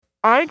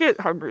I get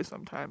hungry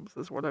sometimes,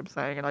 is what I'm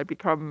saying, and I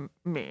become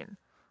mean.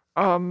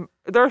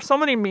 There are so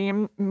many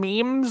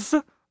memes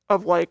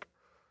of like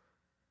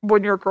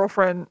when your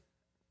girlfriend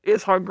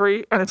is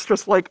hungry, and it's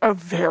just like a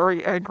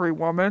very angry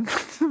woman,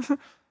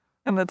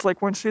 and it's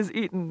like when she's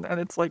eaten,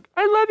 and it's like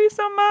I love you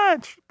so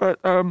much,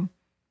 but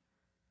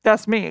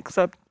that's me.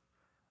 Except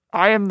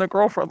I am the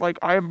girlfriend. Like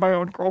I am my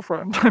own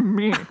girlfriend. I'm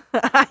me.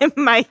 I'm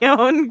my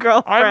own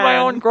girlfriend. I'm my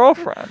own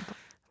girlfriend.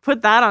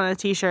 Put that on a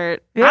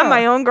t-shirt. Yeah. I'm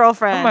my own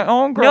girlfriend. I'm my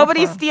own girlfriend.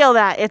 Nobody steal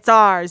that. It's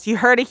ours. You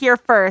heard it here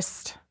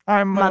first.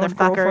 I'm my own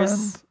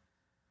motherfuckers.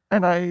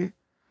 girlfriend. And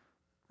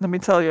let me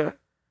tell you,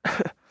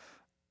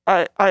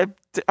 I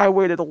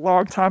waited a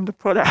long time to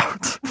put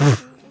out.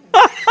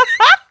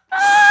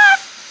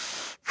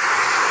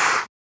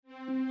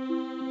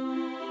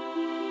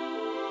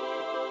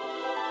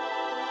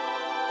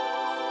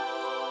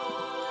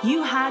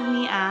 You had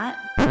me at...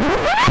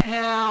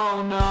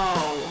 Hell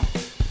no.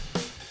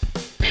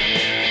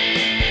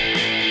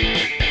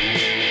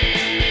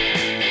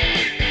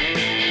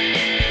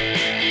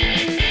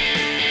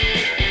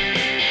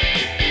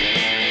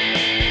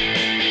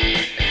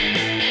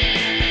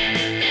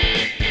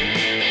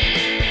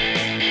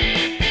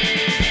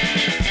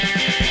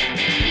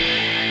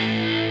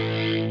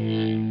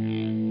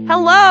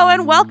 Hello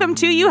and welcome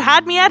to You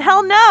Had Me at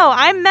Hell No.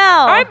 I'm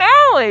Mel. I'm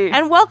Allie.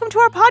 And welcome to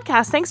our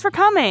podcast. Thanks for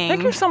coming.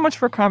 Thank you so much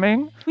for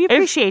coming. We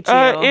appreciate you.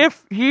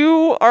 If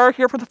you are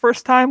here for the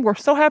first time, we're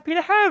so happy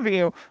to have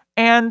you.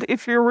 And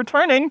if you're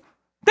returning,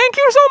 thank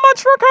you so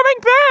much for coming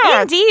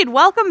back. Indeed.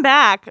 Welcome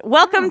back.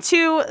 Welcome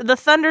to the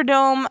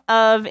Thunderdome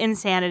of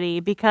insanity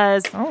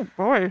because... Oh,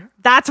 boy.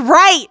 That's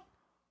right.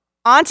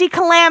 Auntie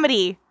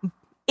Calamity.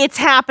 It's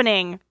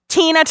happening.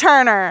 Tina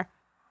Turner.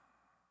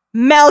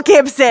 Mel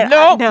Gibson.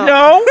 No.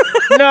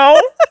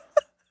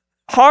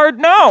 Hard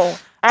no.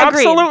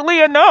 Agreed.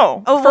 Absolutely a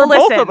no. Oh, for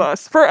well, both of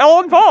us. For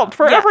all involved.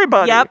 For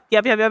everybody. Yep.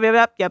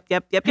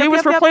 He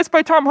was replaced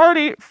by Tom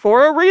Hardy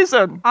for a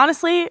reason.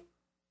 Honestly,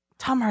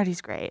 Tom Hardy's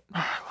great. I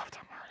love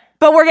Tom Hardy.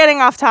 But we're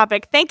getting off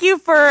topic. Thank you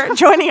for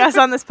joining us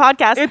on this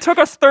podcast. It took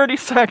us 30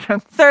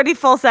 seconds. 30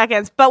 full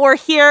seconds. But we're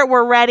here.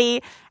 We're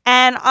ready.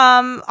 And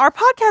our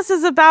podcast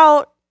is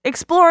about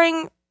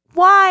exploring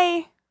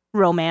why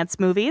romance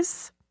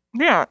movies.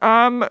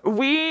 Yeah,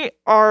 we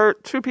are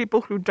two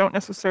people who don't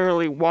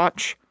necessarily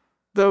watch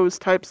those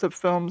types of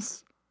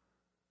films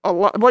a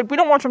lot. Like, we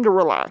don't watch them to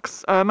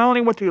relax.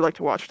 Melanie, what do you like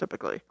to watch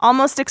typically?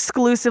 Almost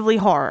exclusively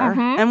horror.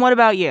 Mm-hmm. And what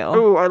about you?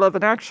 Ooh, I love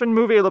an action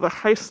movie. I love a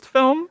heist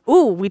film.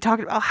 Ooh, we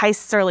talked about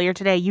heists earlier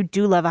today. You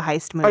do love a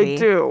heist movie. I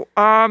do.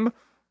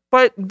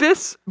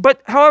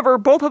 But however,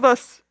 both of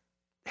us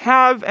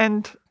have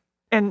and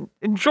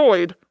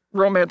enjoyed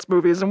romance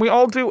movies, and we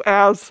all do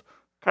as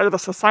kind of a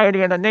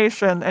society and a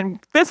nation. And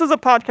this is a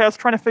podcast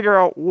trying to figure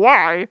out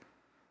why,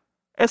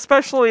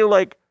 especially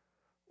like,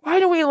 why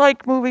do we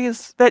like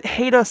movies that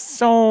hate us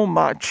so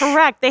much?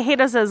 Correct. They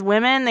hate us as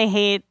women. They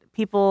hate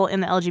people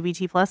in the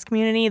LGBT plus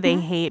community. They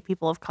hate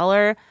people of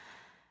color.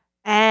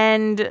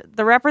 And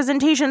the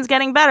representation's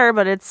getting better,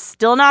 but it's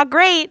still not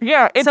great.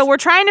 Yeah. So we're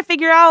trying to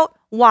figure out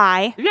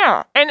why.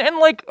 Yeah. And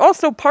like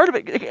also part of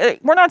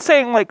it, we're not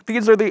saying like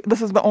this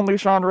is the only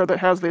genre that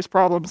has these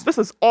problems. This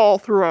is all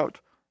throughout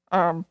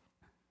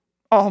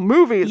all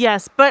movies.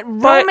 Yes, but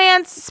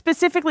romance,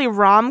 specifically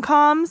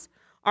rom-coms,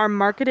 are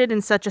marketed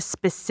in such a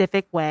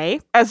specific way.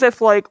 As if,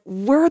 like,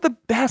 we're the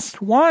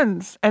best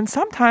ones. And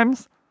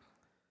sometimes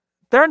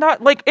they're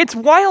not. Like, it's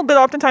wild that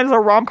oftentimes a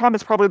rom-com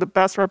is probably the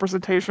best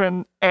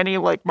representation any,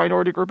 like,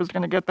 minority group is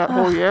going to get that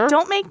whole year.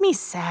 Don't make me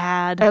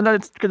sad. And then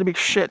it's going to be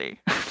shitty.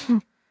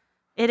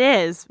 It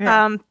is.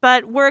 Yeah.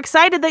 But we're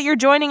excited that you're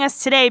joining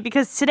us today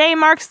because today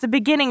marks the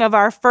beginning of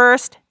our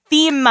first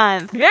theme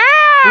month. Yeah!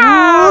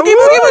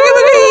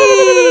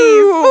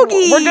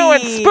 Spooky. We're doing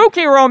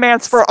spooky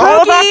romance for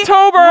all of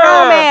October.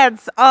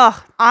 Romance.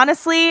 Oh,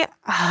 honestly,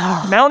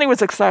 Melanie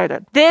was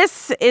excited.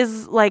 this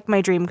is like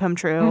my dream come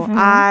true. Mm-hmm.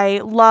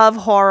 I love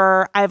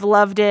horror. I've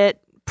loved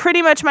it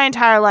pretty much my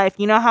entire life.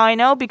 You know how I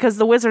know? Because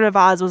The Wizard of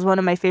Oz was one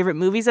of my favorite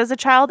movies as a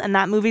child, and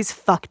that movie's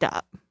fucked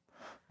up.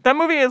 That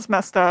movie is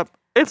messed up.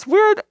 It's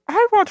weird.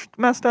 I watched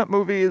messed up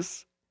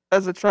movies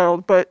as a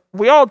child, but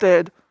we all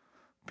did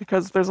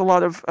because there's a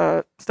lot of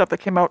stuff that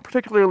came out,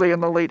 particularly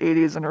in the late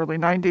 80s and early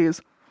 90s.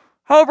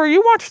 However,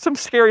 you watched some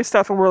scary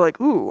stuff and we're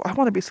like, ooh, I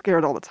want to be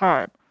scared all the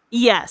time.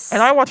 Yes.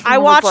 And I watched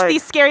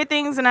these scary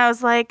things and I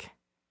was like,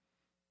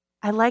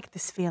 I like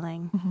this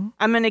feeling. Mm-hmm.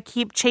 I'm going to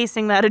keep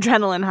chasing that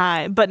adrenaline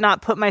high, but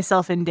not put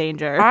myself in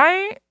danger.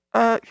 I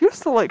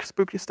used to like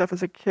spooky stuff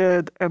as a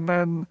kid and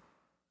then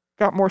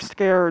got more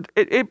scared.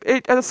 It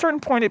at a certain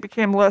point, it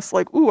became less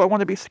like, ooh, I want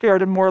to be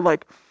scared, and more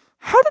like,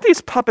 how do these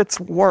puppets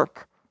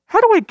work? How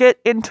do I get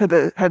into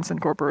the Henson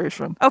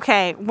Corporation?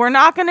 Okay, we're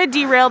not going to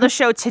derail the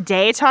show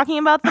today talking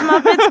about the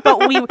Muppets,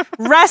 but we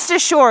rest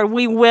assured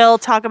we will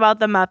talk about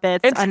the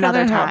Muppets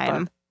another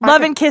time.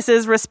 Love and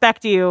kisses,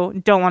 respect you.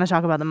 Don't want to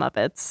talk about the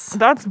Muppets.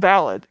 That's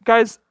valid,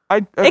 guys.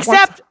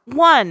 Except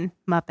one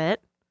Muppet,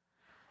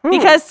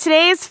 because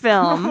today's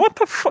film. What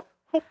the fuck?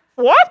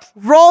 What?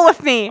 Roll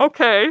with me.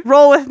 Okay.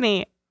 Roll with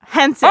me.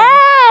 Henson.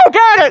 Oh,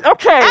 got it.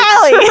 Okay.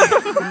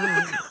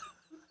 Allie.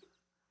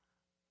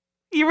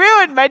 You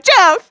ruined my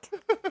joke.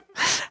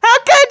 How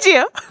could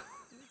you?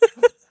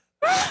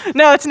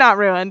 No, it's not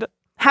ruined.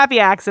 Happy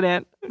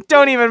accident.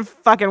 Don't even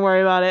fucking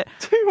worry about it.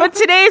 But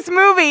today's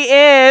movie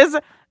is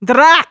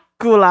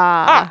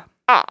Dracula.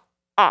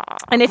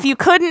 And if you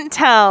couldn't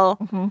tell,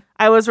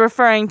 I was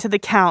referring to the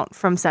Count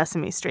from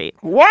Sesame Street.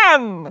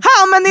 1.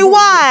 How many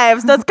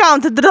wives does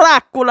Count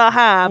Dracula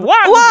have?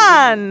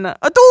 1,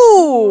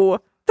 2,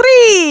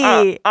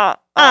 3.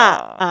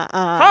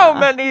 How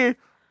many?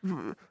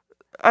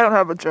 I don't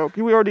have a joke.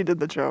 We already did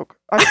the joke.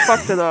 I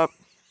fucked it up.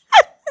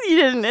 You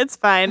didn't. It's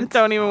fine.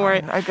 Don't even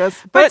worry. I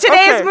guess. But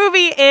today's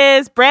movie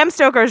is Bram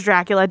Stoker's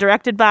Dracula,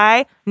 directed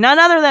by none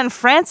other than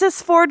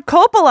Francis Ford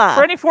Coppola.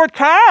 Franny Ford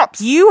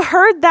Cops. You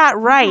heard that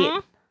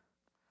right.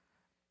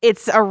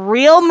 It's a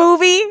real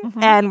movie,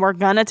 and we're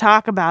going to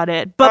talk about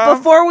it. But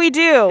before we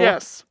do,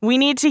 yes, we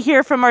need to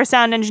hear from our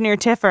sound engineer,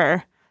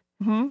 Tiffer.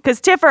 Because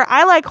Tiffer,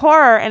 I like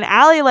horror, and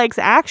Allie likes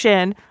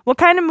action. What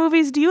kind of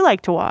movies do you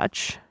like to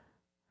watch?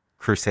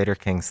 Crusader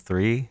Kings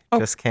 3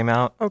 just came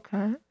out.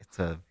 Okay. It's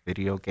a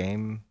video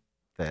game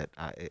that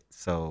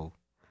so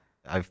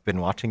I've been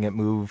watching it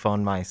move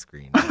on my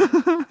screen.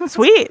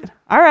 Sweet.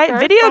 All right. Very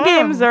Video fun.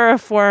 games are a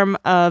form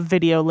of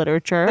video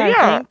literature, I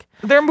think.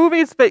 They're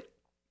movies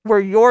where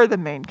you're the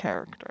main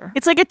character.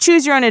 It's like a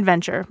choose your own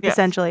adventure, Yes.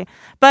 essentially.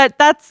 But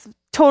that's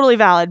totally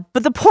valid.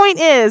 But the point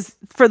is,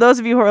 for those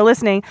of you who are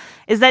listening,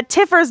 is that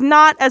Tiffer's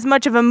not as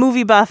much of a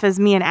movie buff as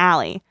me and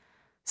Allie.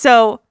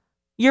 So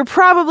you're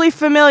probably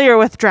familiar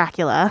with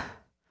Dracula,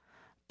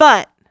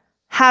 but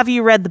have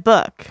you read the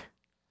book?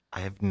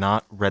 I have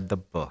not read the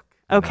book.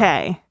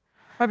 Okay.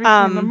 Have you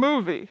seen the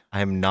movie?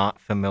 I am not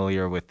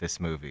familiar with this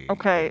movie.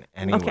 Okay.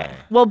 Anyway. Okay.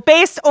 Well,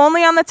 based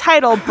only on the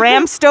title,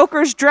 Bram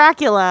Stoker's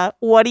Dracula,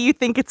 what do you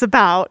think it's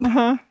about?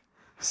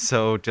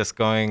 So just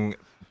going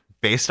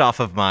based off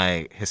of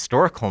my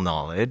historical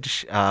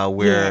knowledge,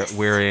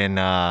 we're in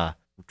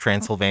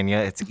Transylvania.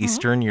 It's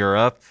Eastern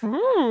Europe.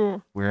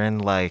 Ooh. We're in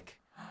like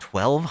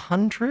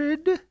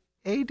 1200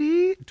 AD,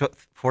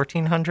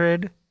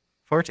 1400.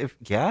 We're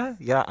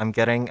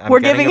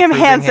giving him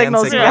hand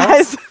signals, you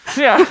guys.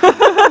 Yeah.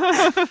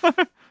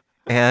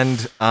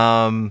 And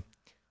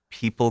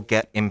people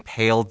get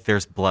impaled.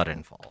 There's blood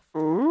involved.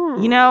 Ooh.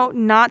 You know,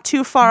 not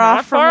too far Not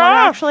off from far what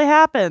off. actually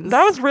happens.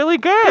 That was really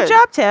good. Good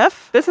job,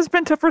 Tiff. This has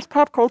been Tiffer's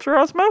Pop Culture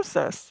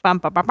Osmosis. Bum,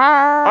 bum, bum, bum.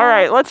 All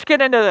right, let's get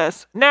into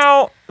this.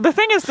 Now, the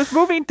thing is, this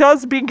movie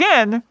does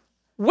begin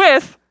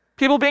with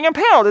people being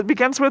impaled. It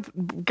begins with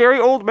Gary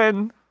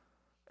Oldman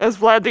as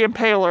Vlad the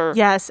Impaler.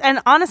 Yes, and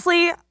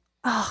honestly,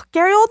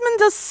 Gary Oldman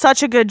does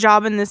such a good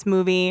job in this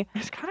movie.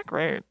 He's kind of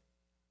great.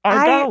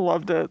 I kind of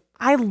loved it.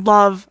 I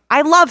love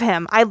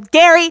him.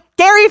 Gary,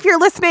 if you're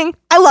listening,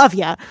 I love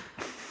you.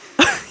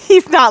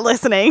 He's not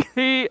listening.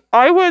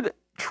 I would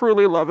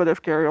truly love it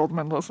if Gary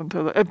Oldman listened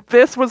to it. If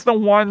this was the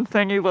one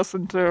thing he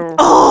listened to.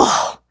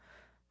 Oh,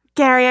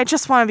 Gary, I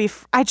just want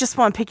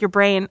to pick your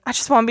brain. I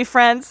just want to be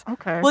friends.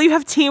 Okay. Will you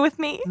have tea with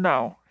me?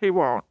 No, he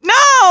won't.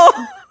 No!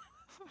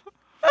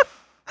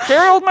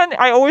 Gary Oldman,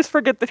 I always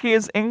forget that he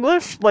is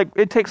English. Like,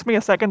 it takes me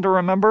a second to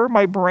remember.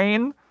 My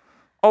brain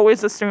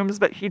always assumes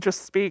that he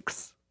just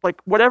speaks, like,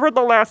 whatever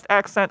the last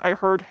accent I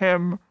heard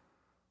him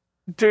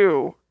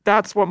do,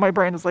 that's what my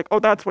brain is like, oh,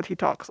 that's what he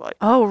talks like.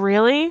 Oh,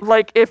 really?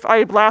 Like, if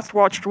I last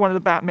watched one of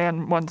the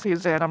Batman ones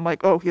he's in, I'm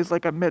like, oh, he's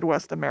like a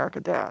Midwest America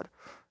dad.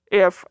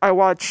 If I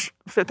watch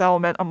Fifth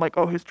Element, I'm like,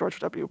 oh, he's George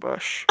W.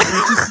 Bush.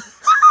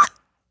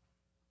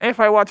 If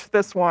I watch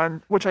this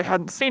one, which I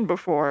hadn't seen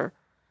before,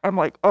 I'm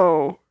like,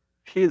 oh,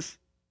 he's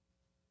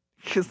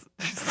a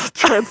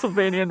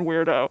Transylvanian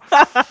weirdo.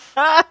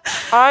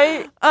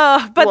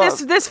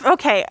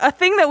 Okay, a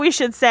thing that we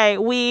should say,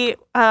 we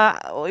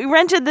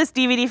rented this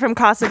DVD from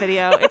Casa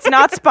Video. It's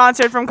not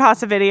sponsored from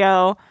Casa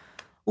Video.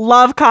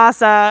 Love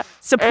Casa.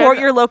 Support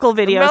your local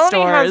video Melanie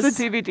stores. has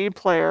a DVD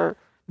player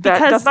that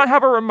does not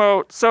have a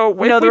remote. So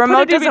if the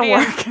remote put a DVD doesn't in,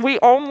 work. We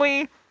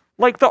only,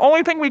 like, the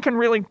only thing we can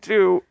really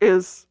do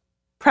is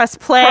Press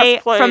play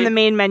Press play. from the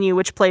main menu,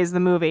 which plays the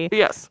movie.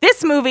 yes,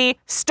 This movie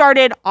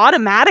started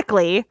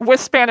automatically with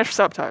Spanish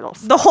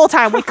subtitles. the whole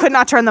time. We could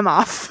not turn them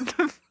off.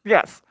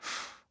 Yes.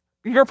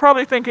 You're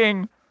probably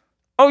thinking,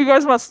 oh, you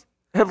guys must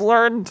have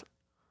learned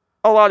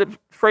a lot of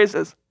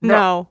phrases.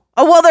 No.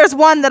 Oh, well, there's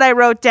one that I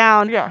wrote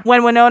down. Yeah.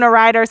 When Winona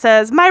Ryder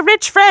says, my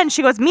rich friend,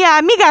 she goes, mi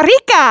amiga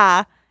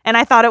rica. And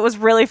I thought it was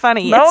really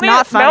funny. It's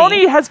not funny.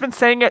 Melanie has been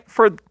saying it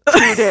for 2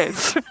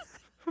 days.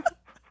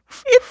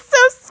 It's so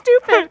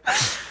stupid.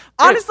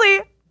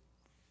 Honestly,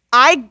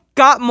 I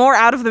got more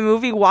out of the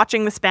movie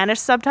watching the Spanish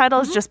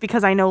subtitles just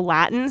because I know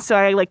Latin, so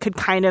I could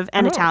kind of,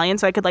 and Italian,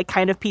 so I could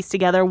kind of piece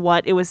together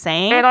what it was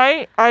saying.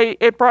 And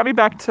it brought me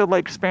back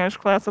to Spanish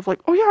class of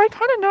oh yeah, I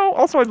kind of know.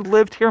 Also, I've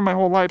lived here my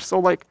whole life,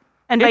 so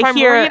and if by I'm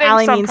here, reading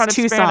Allie some means kind of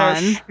Tucson,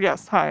 Spanish,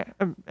 yes, hi,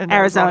 in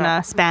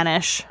Arizona,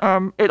 Spanish,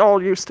 it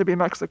all used to be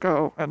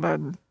Mexico, and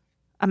then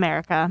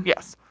America.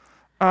 yes.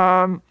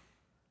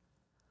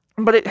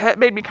 but it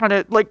made me kind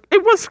of like,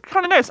 it was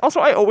kind of nice. Also,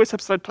 I always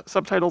have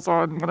subtitles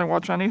on when I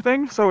watch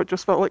anything, so it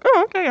just felt like,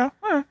 oh, okay,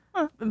 yeah.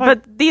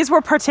 But these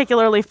were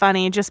particularly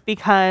funny just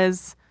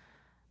because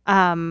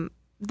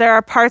there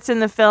are parts in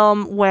the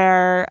film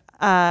where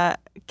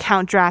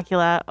Count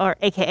Dracula, or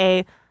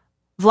AKA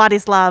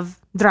Vladislav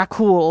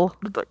Dracul,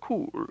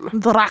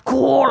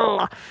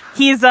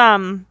 he's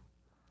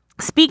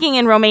speaking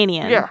in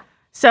Romanian. Yeah.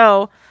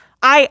 So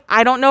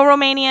I don't know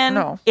Romanian.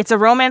 No. It's a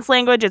Romance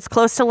language. It's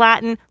close to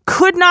Latin.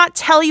 Could not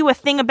tell you a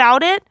thing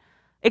about it,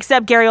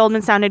 except Gary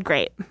Oldman sounded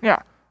great.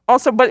 Yeah.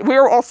 Also, but we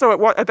were also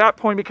at that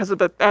point because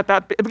of at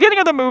the beginning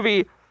of the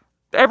movie,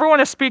 everyone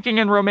is speaking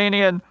in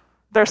Romanian.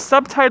 There's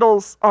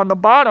subtitles on the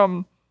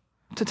bottom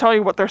to tell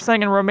you what they're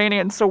saying in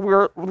Romanian. So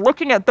we're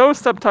looking at those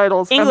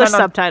subtitles. English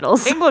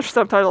subtitles. English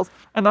subtitles.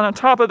 And then on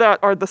top of that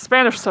are the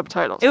Spanish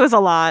subtitles. It was a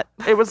lot.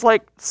 It was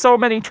like so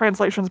many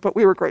translations, but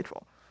we were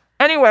grateful.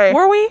 Anyway.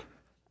 Were we?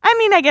 I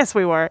mean, I guess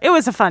we were. It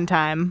was a fun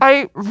time.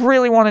 I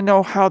really want to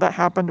know how that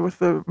happened with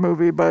the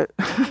movie, but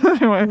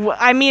anyway.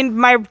 I mean,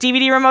 my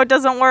DVD remote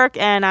doesn't work,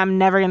 and I'm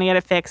never going to get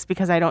it fixed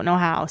because I don't know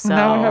how. So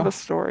now we have a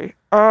story.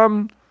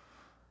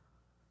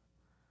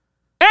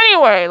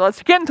 Anyway,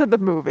 let's get into the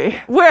movie.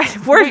 We're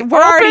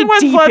already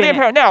deep in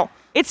it. Now,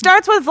 it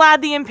starts with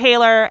Vlad the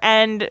Impaler,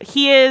 and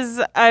he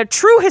is a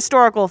true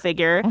historical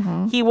figure.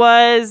 Mm-hmm. He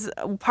was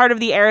part of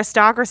the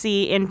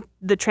aristocracy in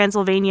the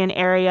Transylvanian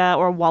area,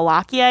 or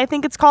Wallachia, I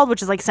think it's called,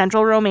 which is like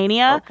central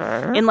Romania,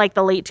 in like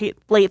the late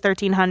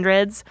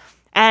 1300s.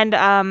 And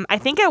I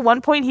think at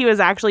one point he was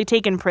actually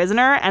taken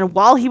prisoner, and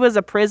while he was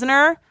a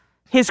prisoner,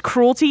 his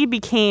cruelty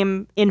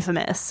became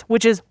infamous,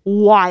 which is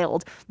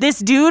wild. This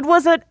dude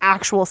was an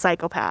actual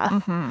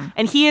psychopath.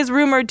 And he is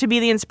rumored to be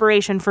the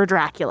inspiration for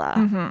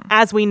Dracula,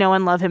 as we know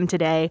and love him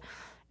today,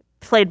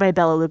 played by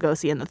Bela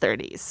Lugosi in the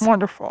 30s.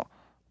 Wonderful.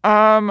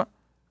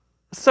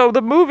 So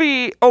the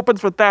movie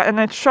opens with that, and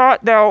it's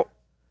shot. Now,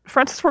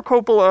 Francis Ford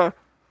Coppola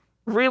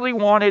really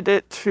wanted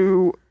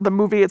the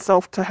movie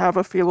itself to have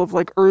a feel of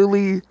like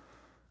early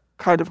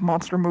kind of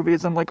monster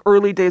movies and like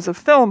early days of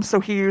film,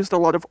 so he used a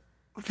lot of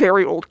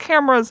very old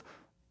cameras.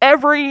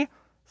 Every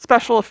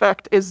special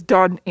effect is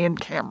done in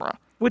camera,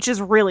 which is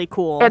really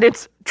cool. And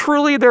it's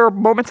truly, there are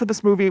moments of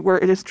this movie where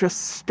it is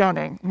just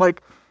stunning.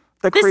 Like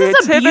the creativity.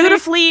 This is a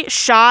beautifully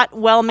shot,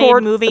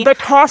 well-made movie. The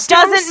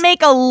costumes doesn't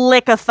make a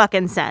lick of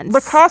fucking sense.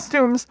 The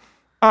costumes.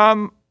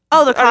 The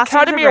costumes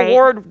Academy are great.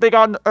 Award. They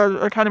got an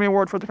Academy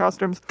Award for the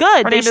costumes.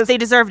 Good. They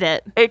deserved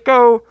it.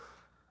 Eiko.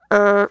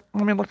 Let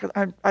me look at.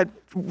 I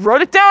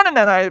wrote it down and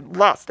then I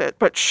lost it.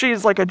 But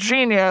she's like a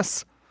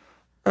genius.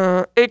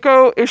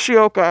 Eiko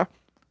Ishioka,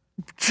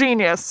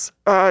 genius,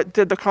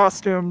 did the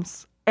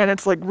costumes, and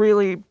it's like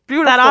really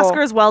beautiful. That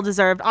Oscar is well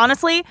deserved.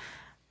 Honestly,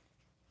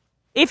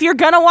 if you're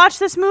gonna watch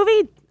this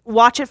movie,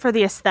 watch it for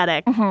the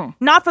aesthetic,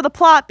 not for the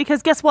plot,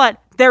 because guess what?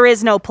 There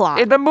is no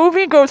plot. The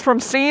movie goes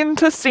from scene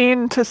to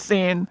scene to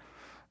scene,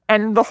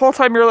 and the whole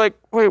time you're like,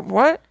 wait,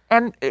 what?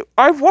 And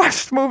I've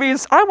watched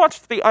movies. I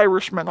watched The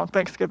Irishman on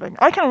Thanksgiving.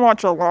 I can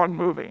watch a long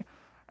movie,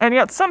 and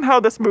yet somehow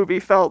this movie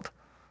felt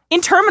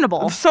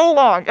interminable. So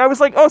long. I was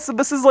like, oh, so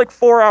this is like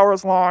 4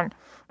 hours long.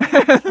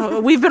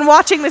 We've been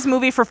watching this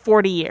movie for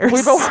 40 years.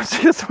 We've been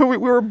watching this movie.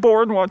 We were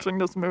born watching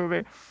this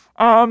movie.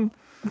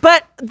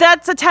 But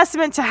that's a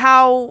testament to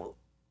how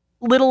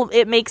little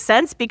it makes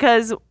sense,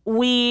 because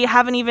we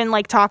haven't even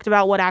like talked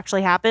about what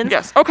actually happens.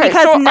 Yes. Okay.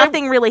 Because so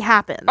nothing really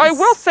happens. I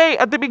will say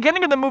at the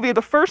beginning of the movie,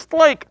 the first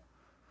like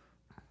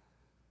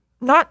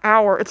not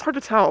hour, it's hard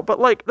to tell, but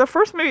like the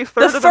first maybe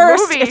third of the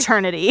movie,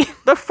 eternity.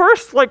 The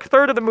first like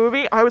third of the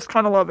movie, I was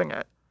kind of loving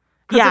it.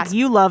 Yeah,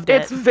 you loved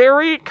it. It's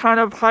very kind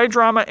of high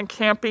drama and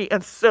campy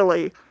and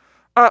silly.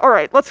 All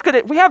right, let's get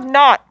it. We have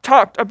not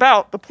talked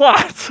about the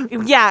plot.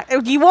 Yeah,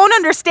 you won't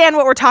understand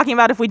what we're talking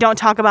about if we don't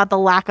talk about the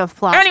lack of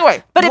plot.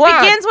 Anyway, but it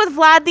begins with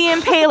Vlad the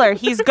Impaler.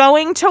 He's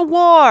going to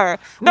war.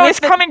 No, he's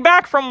coming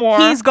back from war.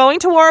 He's going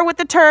to war with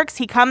the Turks.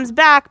 He comes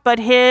back, but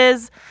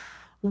his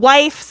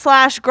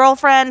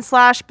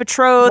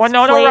wife/girlfriend/betrothed,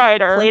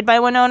 played by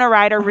Winona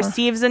Ryder,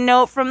 receives a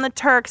note from the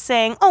Turks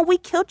saying, "Oh, we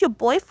killed your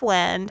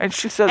boyfriend." And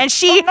she says, and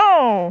she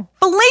 "Oh,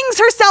 no." flings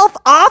herself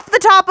off the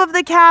top of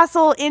the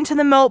castle into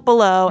the moat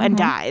below and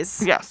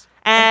dies. Yes.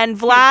 And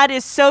Vlad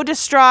is so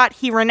distraught,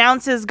 he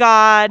renounces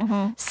God,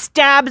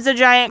 stabs a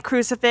giant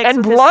crucifix, and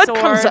with blood his sword,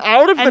 comes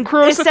out of the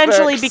crucifix.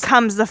 Essentially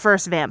becomes the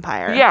first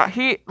vampire. Yeah,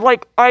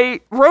 I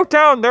wrote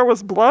down there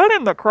was blood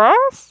in the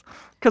cross.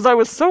 Because I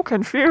was so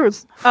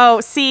confused. Oh,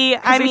 see,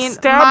 I mean, he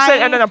stabs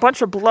it, and then a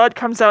bunch of blood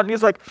comes out, and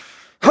he's like,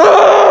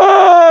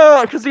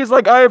 because he's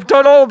like, I have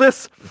done all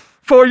this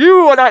for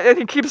you, and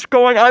he keeps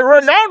going, I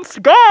renounce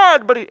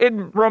God, but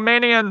in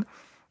Romanian,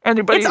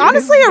 anybody. It's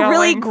honestly a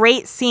really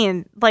great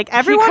scene. Like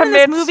everyone in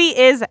this movie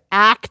is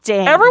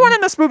acting. Everyone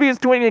in this movie is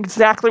doing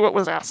exactly what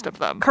was asked of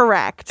them.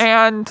 Correct.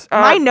 And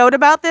my note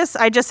about this,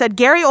 I just said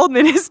Gary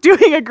Oldman is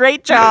doing a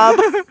great job.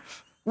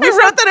 I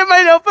wrote that in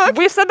my notebook.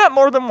 We said that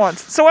more than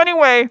once. So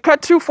anyway,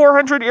 cut to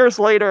 400 years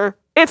later.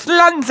 It's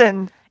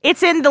London.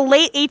 It's in the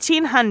late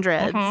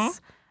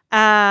 1800s.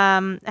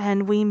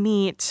 And we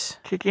meet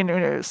Kiki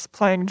Nunez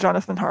playing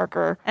Jonathan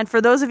Harker. And for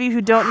those of you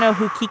who don't know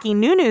who Kiki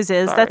Nunez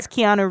is, that's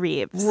Keanu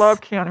Reeves. Love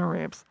Keanu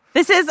Reeves.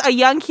 This is a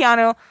young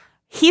Keanu.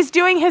 He's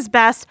doing his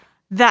best.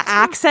 The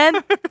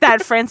accent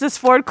that Francis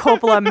Ford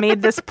Coppola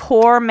made this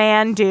poor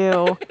man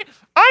do.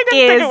 I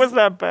didn't think it was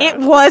that bad. It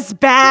was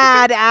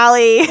bad,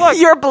 Allie. Look,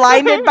 you're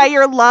blinded by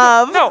your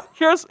love. No,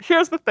 here's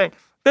the thing.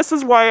 This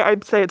is why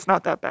I'd say it's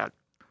not that bad.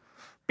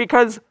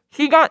 Because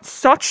he got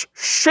such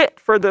shit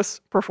for this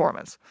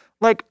performance.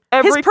 Like,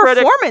 his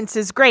performance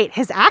is great.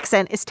 His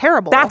accent is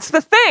terrible. That's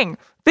the thing.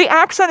 The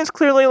accent is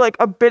clearly like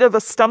a bit of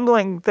a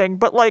stumbling thing,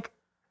 but like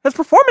his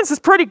performance is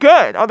pretty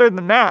good other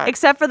than that.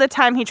 Except for the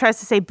time he tries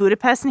to say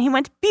Budapest and he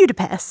went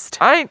Budapest.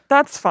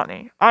 That's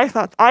funny.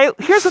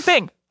 Here's the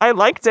thing. I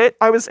liked it.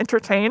 I was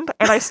entertained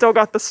and I still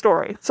got the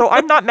story. So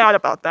I'm not mad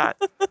about that.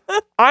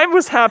 I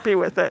was happy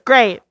with it.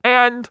 Great.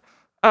 And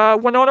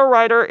Winona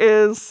Ryder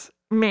is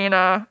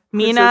Mina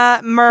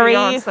Murray,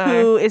 fiance.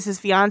 who is his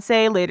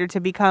fiance, later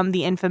to become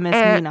the infamous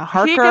Mina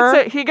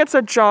Harker. He gets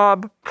a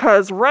job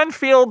because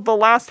Renfield,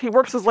 he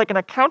works as like an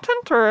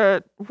accountant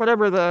or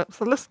the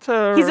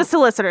solicitor. He's a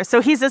solicitor, so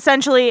he's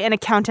essentially an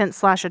accountant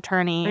 /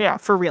 attorney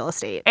for real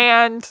estate.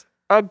 And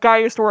a guy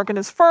used to work in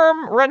his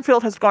firm.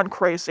 Renfield has gone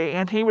crazy,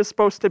 and he was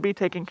supposed to be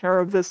taking care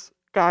of this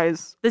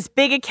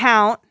big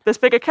account.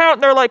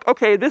 And they're like,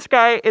 okay, this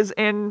guy is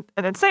in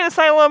an insane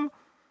asylum.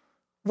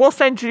 We'll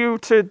send you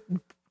to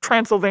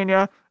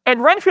Transylvania.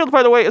 And Renfield,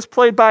 by the way, is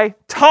played by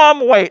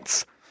Tom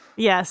Waits.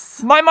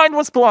 Yes. My mind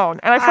was blown.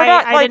 And I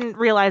forgot, I didn't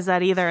realize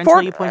that either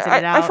until you pointed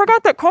it out. I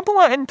forgot that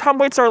Coppola and Tom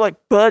Waits are like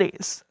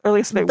buddies. Or at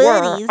least they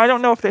were. I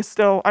don't know if they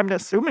still, I'm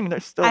assuming they're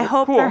still I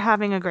hope cool. they're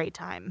having a great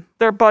time.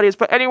 They're buddies.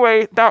 But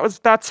anyway,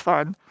 that's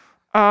fun.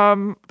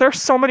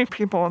 There's so many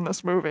people in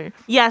this movie.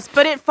 Yes,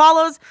 but it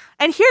follows,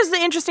 and here's the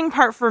interesting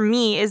part for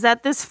me, is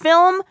that this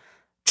film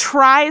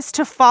tries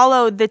to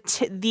follow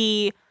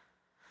the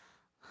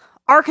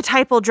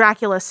archetypal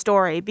Dracula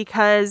story,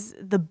 because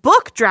the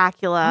book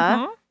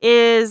Dracula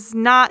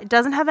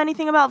doesn't have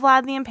anything about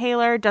Vlad the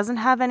Impaler, doesn't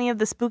have any of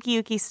the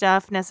spooky-ooky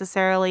stuff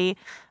necessarily,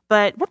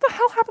 but what the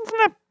hell happens in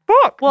that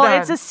book? Well,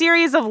 then? It's a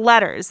series of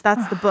letters.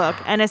 That's the book.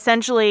 And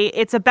essentially,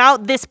 it's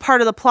about this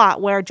part of the plot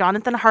where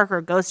Jonathan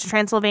Harker goes to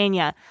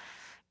Transylvania,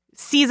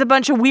 sees a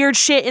bunch of weird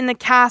shit in the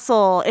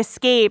castle,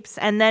 escapes,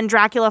 and then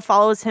Dracula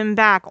follows him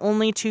back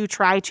only to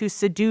try to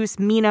seduce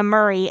Mina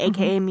Murray,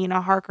 aka Mina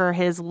Harker,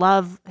 his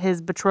love,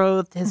 his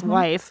betrothed, his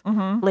wife,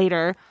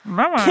 later.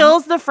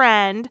 Kills the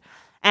friend,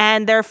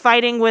 and they're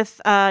fighting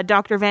with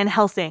Dr. Van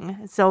Helsing.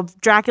 So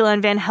Dracula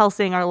and Van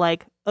Helsing are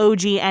like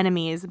OG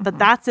enemies, but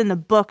that's in the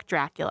book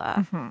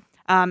Dracula.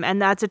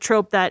 And that's a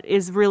trope that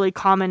is really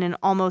common in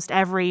almost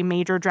every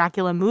major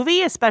Dracula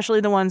movie,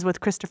 especially the ones with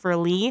Christopher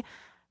Lee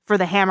for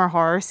the Hammer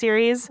horror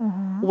series,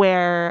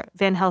 where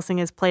Van Helsing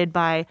is played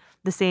by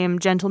the same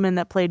gentleman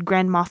that played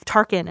Grand Moff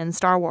Tarkin in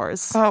Star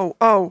Wars.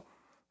 Oh.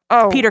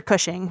 Peter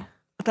Cushing.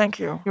 Thank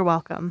you. You're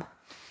welcome.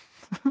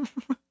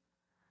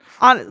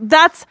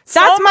 That's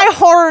my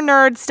horror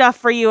nerd stuff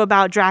for you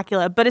about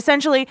Dracula. But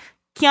essentially,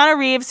 Keanu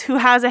Reeves, who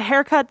has a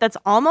haircut that's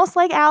almost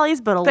like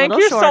Allie's, but a little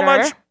shorter. Thank you so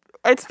much.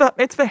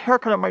 It's the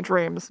haircut of my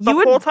dreams. The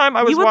whole time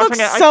I was watching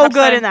it, I kept so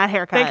good in that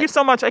haircut. Thank you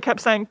so much. I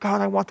kept saying, God,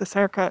 I want this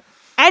haircut.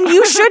 And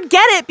you should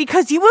get it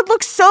because you would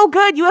look so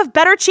good. You have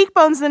better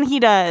cheekbones than he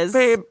does.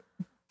 Babe,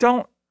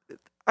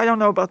 I don't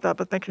know about that,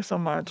 but thank you so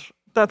much.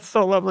 That's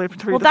so lovely for you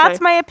to say. Well, that's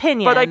my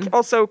opinion. But I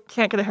also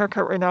can't get a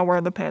haircut right now. We're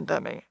in the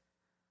pandemic.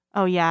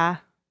 Oh, yeah.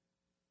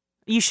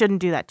 You shouldn't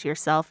do that to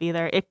yourself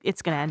either.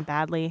 It's going to end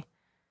badly.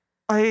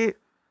 I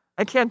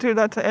can't do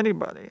that to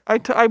anybody. I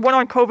went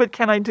on COVID,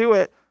 can I do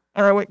it?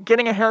 And I went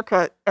getting a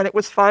haircut, and it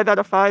was 5 out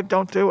of 5,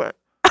 don't do it.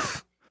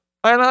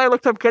 And then I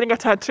looked up getting a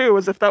tattoo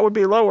as if that would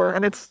be lower,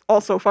 and it's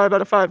also 5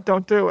 out of 5,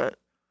 don't do it.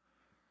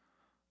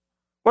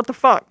 What the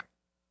fuck?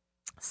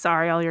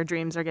 Sorry, all your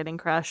dreams are getting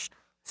crushed.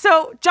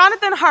 So,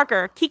 Jonathan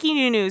Harker, Kiki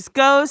Nunez,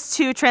 goes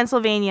to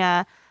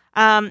Transylvania,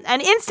 and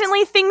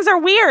instantly things are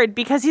weird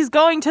because he's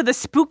going to the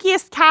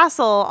spookiest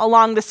castle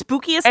along the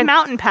spookiest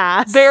mountain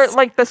pass.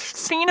 Like, the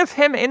scene of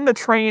him in the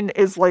train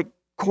is, like,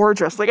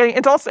 gorgeous. Like,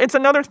 it's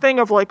another thing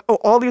of, like,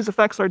 all these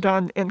effects are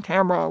done in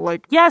camera.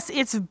 Like, yes,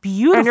 it's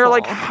beautiful. And you're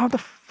like, how the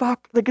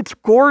fuck? Like, it's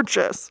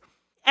gorgeous.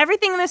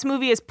 Everything in this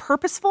movie is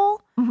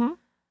purposeful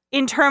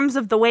in terms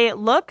of the way it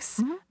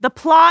looks. The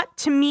plot,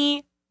 to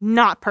me,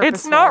 not purposeful.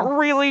 It's not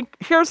really.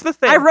 Here's the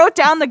thing. I wrote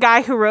down the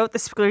guy who wrote the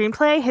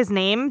screenplay, his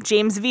name,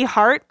 James V.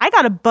 Hart. I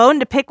got a bone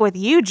to pick with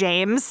you,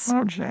 James.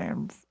 Oh,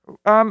 James.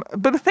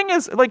 But the thing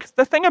is, like,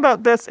 the thing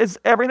about this is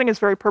everything is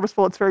very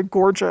purposeful. It's very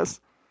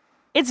gorgeous.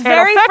 It's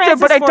very effective, Francis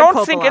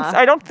but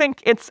I don't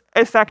think it's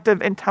effective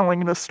in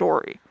telling the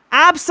story.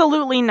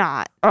 Absolutely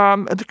not.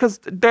 Because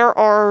there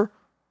are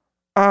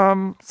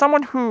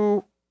someone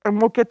who,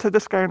 and we'll get to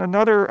this guy in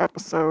another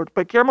episode,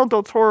 but Guillermo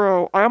del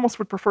Toro, I almost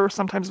would prefer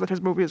sometimes that his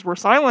movies were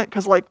silent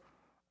because, like,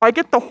 I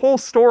get the whole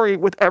story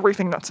with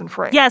everything that's in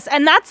frame. Yes,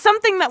 and that's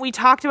something that we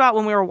talked about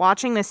when we were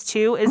watching this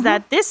too, is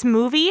that this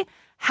movie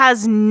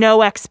has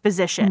no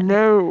exposition.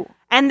 No.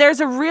 And there's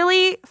a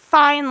really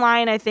fine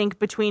line, I think,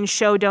 between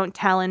show, don't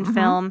tell in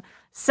film.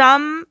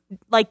 Some,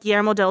 like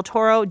Guillermo del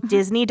Toro,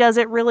 Disney does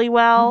it really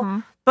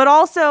well. But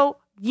also,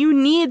 you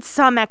need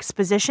some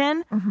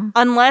exposition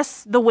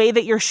unless the way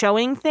that you're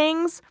showing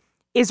things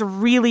is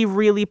really,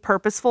 really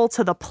purposeful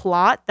to the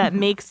plot that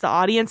makes the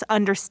audience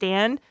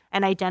understand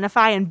and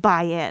identify and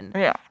buy in.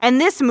 Yeah. And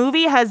this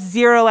movie has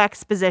zero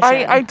exposition.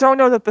 I don't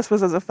know that this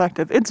was as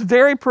effective. It's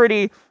very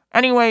pretty.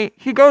 Anyway,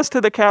 he goes to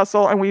the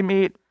castle and we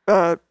meet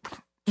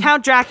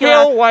Count Dracula.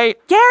 pale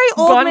white, Gary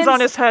Oldman's, buns on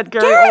his head.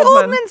 Gary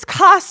Oldman's Oldman.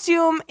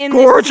 costume in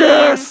Gorgeous.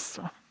 this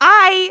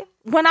scene.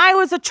 When I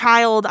was a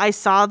child, I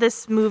saw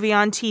this movie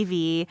on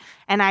TV,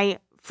 and I,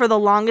 for the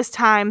longest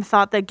time,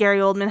 thought that Gary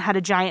Oldman had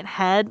a giant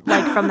head,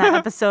 like from that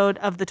episode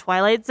of The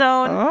Twilight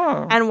Zone.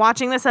 Oh. And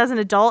watching this as an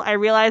adult, I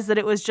realized that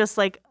it was just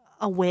like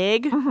a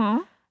wig.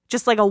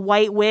 Just like a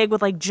white wig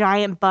with like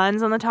giant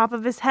buns on the top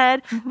of his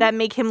head that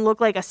make him look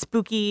like a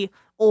spooky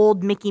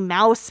old Mickey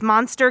Mouse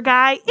monster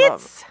guy.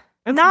 It's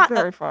not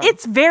very fun.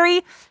 It's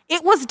definitely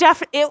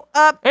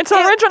It's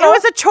original. It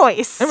was a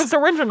choice. It was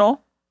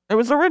original. It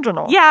was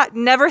original. Yeah,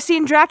 never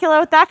seen Dracula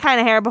with that kind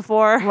of hair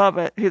before. Love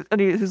it.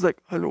 He's like,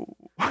 hello.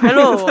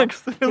 Hello.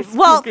 It's like,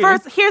 Well, spooky.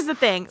 first, here's the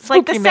thing.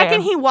 Like the Spooky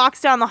second man. he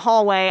walks down the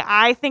hallway,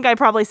 I think I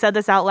probably said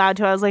this out loud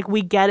too. I was like,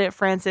 we get it,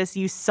 Francis.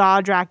 You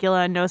saw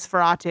Dracula and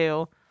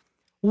Nosferatu.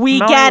 We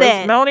get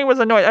it. Melanie was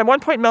annoyed. At one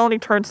point, Melanie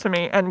turns to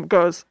me and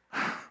goes,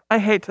 I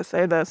hate to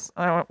say this.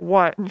 And I went,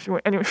 what?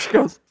 And she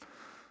goes,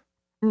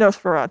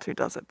 Nosferatu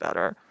does it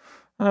better.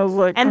 And I was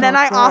like, And then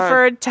I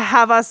offered to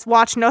have us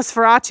watch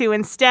Nosferatu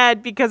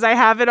instead because I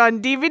have it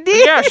on DVD.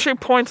 Yeah, she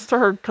points to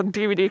her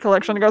DVD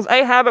collection and goes, I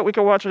have it. We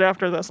can watch it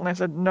after this. And I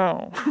said,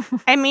 no.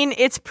 I mean,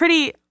 it's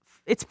pretty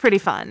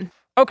fun.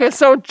 Okay,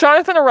 so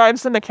Jonathan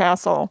arrives in the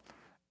castle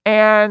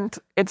and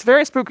it's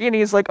very spooky. And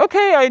he's like,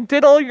 okay, I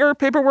did all your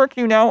paperwork.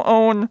 You now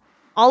own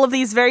All of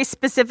these very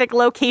specific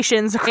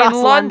locations across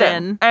in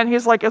London. And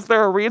he's like, is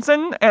there a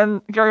reason?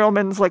 And Gary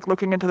Oldman's like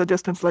looking into the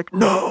distance like,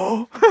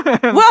 no.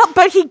 Well,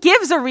 but he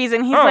gives a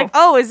reason. He's Oh. like,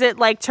 oh, is it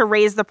like to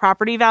raise the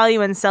property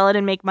value and sell it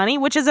and make money?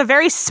 Which is a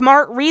very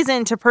smart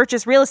reason to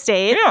purchase real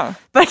estate. Yeah.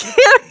 But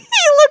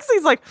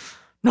he's like,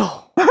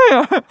 no.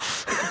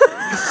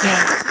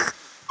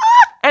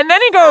 And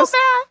then he goes,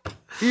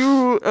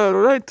 you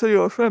write to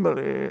your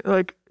family,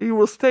 like, you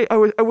will stay, I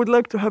would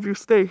like to have you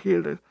stay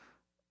here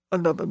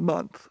another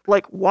month.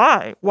 Like,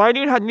 why? Why do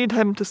you need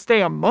him to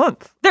stay a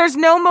month? There's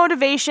no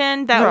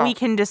motivation that No. we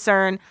can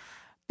discern.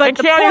 But And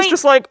the Keanu's point,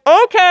 just like,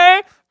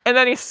 okay. And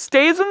then he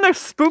stays in the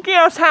spooky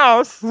ass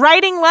house.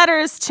 writing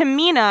letters to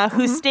Mina, Mm-hmm.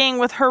 who's staying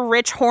with her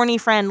rich, horny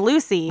friend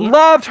Lucy.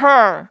 Loved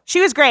her. She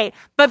was great.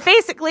 But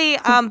basically,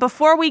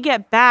 before we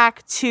get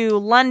back to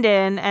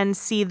London and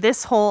see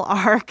this whole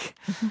arc,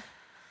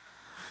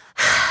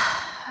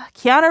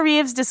 Keanu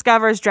Reeves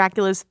discovers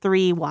Dracula's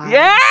 3 wives.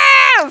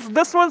 Yes!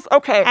 This was,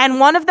 okay. And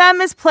one of them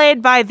is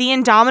played by the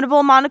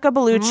indomitable Monica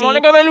Bellucci.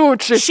 Monica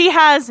Bellucci. She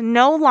has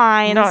no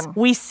lines. None.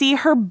 We see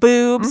her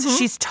boobs.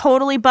 She's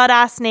totally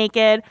butt-ass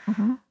naked.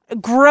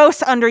 Gross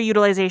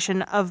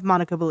underutilization of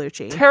Monica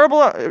Bellucci.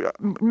 Terrible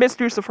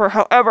misuse of her.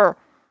 However,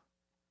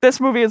 this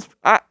movie is,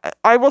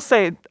 I will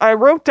say, I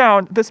wrote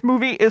down, this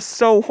movie is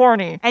so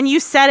horny. And you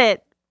said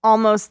it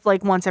almost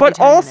like once every But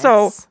 10 also,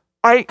 minutes.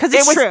 'Cause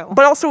it's true.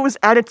 But also, it was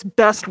at its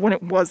best when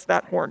it was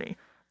that horny.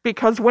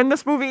 Because when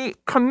this movie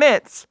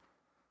commits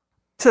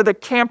to the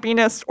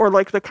campiness or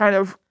like the kind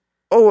of,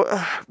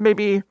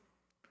 maybe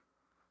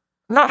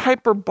not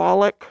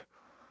hyperbolic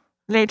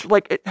nature,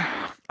 like it,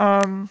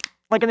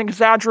 like an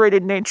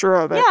exaggerated nature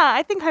of it. Yeah,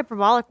 I think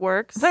hyperbolic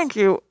works. Thank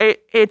you.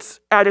 It's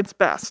at its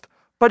best.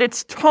 But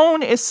its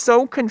tone is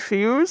so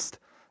confused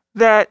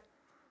that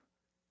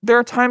there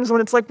are times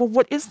when it's like, well,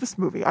 what is this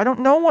movie? I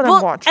don't know what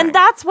I'm watching. And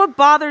that's what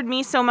bothered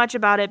me so much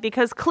about it,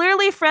 because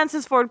clearly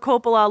Francis Ford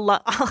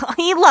Coppola,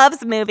 he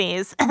loves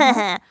movies,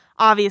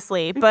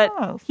 obviously. But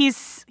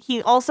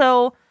he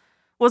also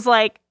was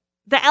like,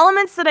 the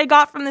elements that I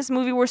got from this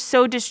movie were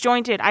so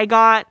disjointed. I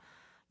got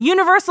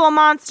Universal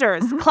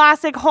monsters,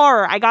 classic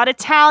horror. I got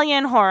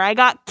Italian horror. I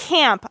got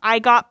camp. I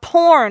got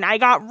porn. I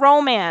got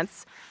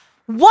romance.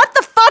 What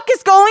the fuck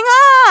is going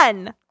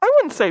on? I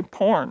wouldn't say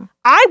porn.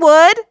 I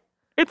would.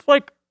 It's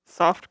like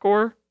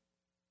softcore.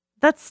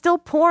 That's still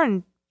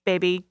porn,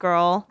 baby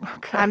girl.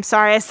 Okay. I'm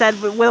sorry I said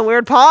with a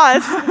weird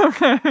pause.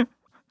 Okay.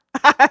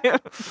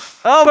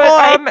 Oh,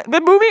 But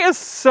the movie is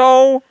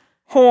so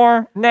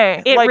horny.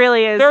 It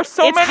really is. There's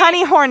so it's many.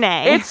 honey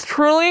horny. It's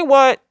truly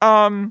what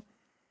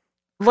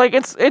like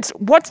it's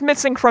what's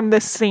missing from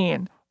this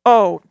scene.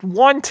 Oh,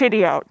 one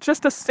titty out,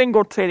 just a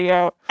single titty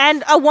out.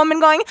 And a woman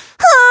going,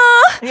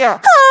 ah, Yeah.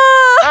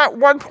 ah. At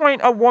one point,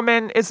 a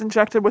woman is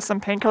injected with some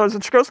painkillers,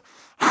 and she goes,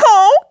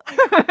 "Oh."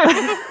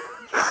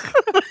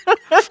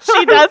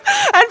 She does.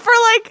 And for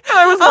like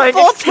I was a like,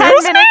 full 10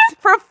 "Excuse me?" minutes,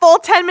 for a full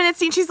 10 minute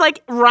scene, she's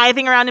like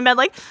writhing around in bed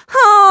like,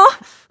 oh,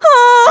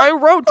 oh, I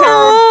wrote down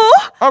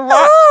oh, a lot.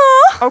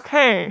 oh.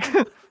 Okay.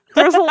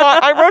 There's a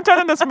lot. I wrote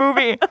down in this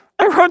movie.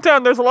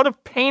 There's a lot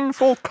of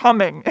painful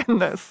coming in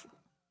this.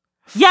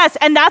 Yes,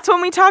 and that's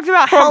when we talked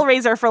about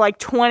Hellraiser for like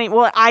 20.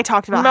 Well, I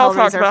talked about Mel Hellraiser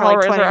talked about for like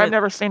Hellraiser. 20 minutes. I've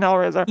never seen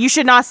Hellraiser. You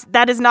should not.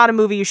 That is not a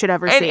movie you should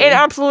ever see. It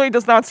absolutely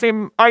does not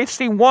seem. I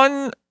see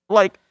one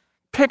like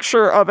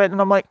picture of it,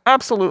 and I'm like,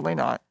 absolutely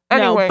not.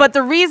 Anyway, No, but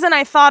the reason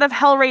I thought of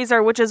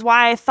Hellraiser, which is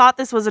why I thought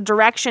this was a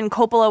direction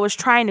Coppola was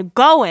trying to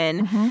go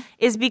in,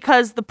 is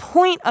because the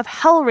point of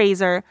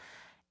Hellraiser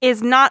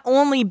is not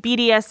only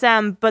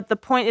BDSM, but the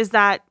point is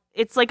that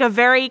it's like a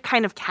very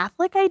kind of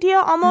Catholic idea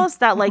almost,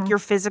 that like your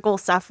physical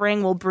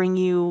suffering will bring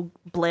you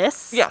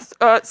bliss. yes,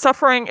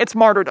 suffering, it's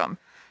martyrdom.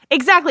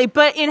 Exactly.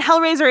 But in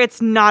Hellraiser,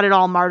 it's not at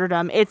all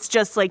martyrdom. It's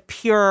just like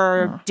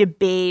pure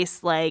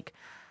debased, like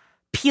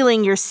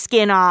peeling your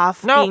skin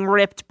off, being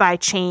ripped by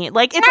chain.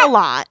 Like it's a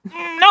lot.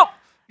 Nope.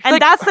 And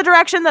that's the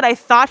direction that I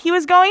thought he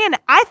was going in.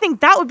 I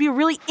think that would be a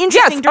really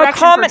interesting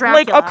direction for Dracula.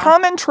 Like a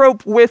common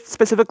trope with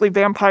specifically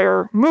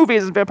vampire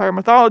movies and vampire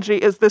mythology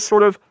is this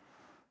sort of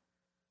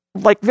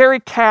like very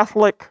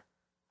Catholic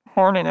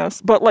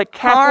horniness, but like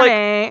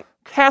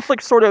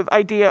Catholic sort of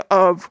idea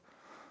of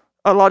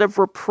a lot of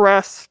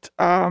repressed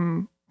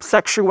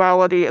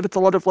sexuality. It's a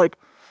lot of like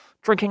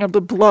drinking of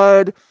the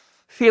blood,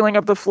 feeling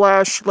of the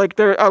flesh. Like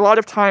there are a lot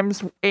of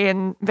times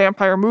in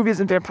vampire movies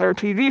and vampire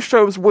TV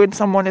shows when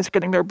someone is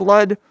getting their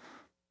blood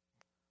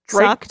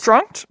sucked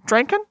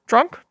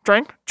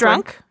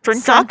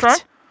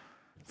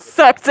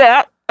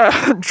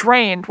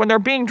drained. When they're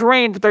being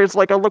drained, there's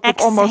like a look of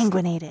almost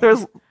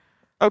exsanguinated.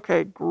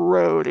 Okay,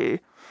 grody.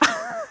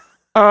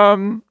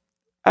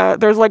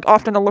 There's like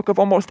often a look of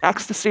almost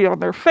ecstasy on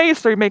their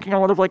face. They're making a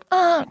lot of like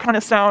kind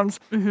of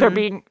sounds. They're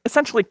being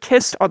essentially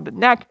kissed on the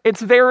neck.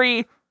 It's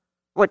very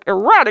like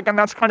erotic, and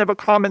that's kind of a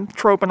common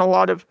trope in a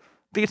lot of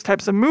these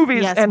types of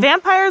movies. Yes, and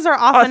vampires are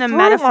often a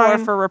metaphor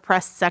for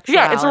repressed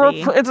sexuality.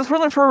 Yeah, it's a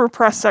really for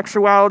repressed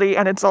sexuality,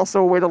 and it's also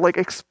a way to like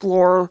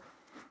explore.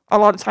 A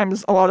lot of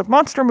times, a lot of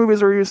monster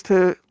movies are used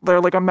to.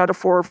 They're like a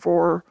metaphor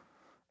for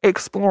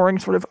exploring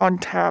sort of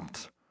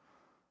untapped,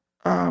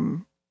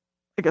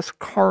 I guess,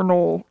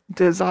 carnal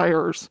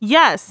desires.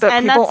 Yes, that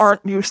and people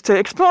aren't used to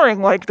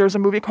exploring. Like, there's a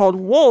movie called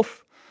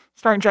Wolf,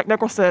 starring Jack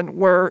Nicholson,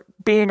 where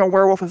being a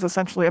werewolf is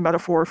essentially a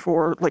metaphor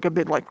for like a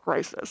midlife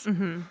crisis.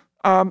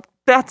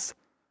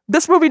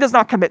 This movie does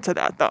not commit to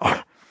that,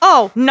 though.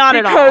 Oh, not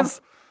at all.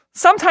 Because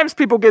sometimes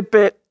people get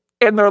bit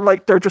and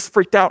they're just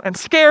freaked out and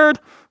scared.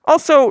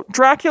 Also,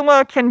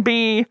 Dracula can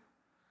be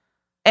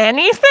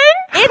anything.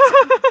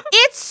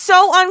 It's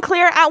so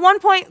unclear at one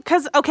point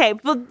because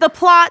the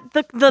plot,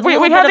 the we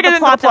have to get into the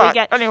plot that we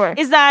get anyway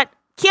is that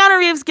Keanu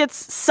Reeves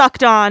gets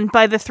sucked on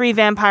by the 3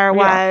 vampire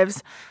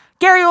wives.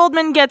 Gary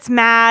Oldman gets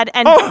mad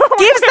and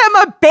gives them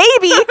a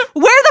baby.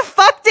 Where the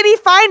fuck did he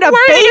find a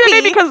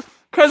baby? Because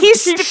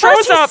he's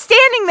shows up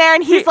standing there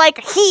and he's like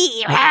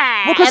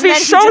because he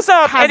shows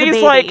up and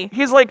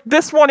he's like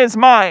this one is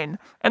mine,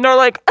 and they're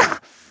like.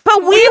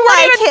 But we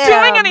weren't even him.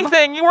 doing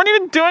anything. You weren't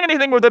even doing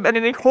anything with him, and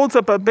then he holds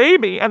up a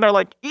baby, and they're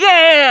like,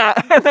 "Yeah!"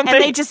 And then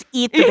they just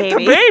eat the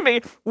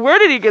baby. Where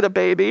did he get a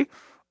baby?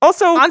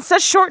 Also, on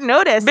such short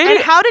notice. And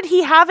how did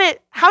he have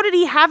it? How did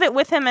he have it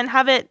with him and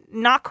have it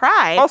not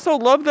cry? Also,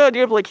 love the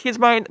idea of like he's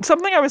mine.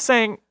 Something I was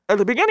saying at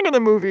the beginning of the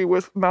movie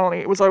with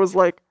Melanie was I was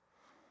like,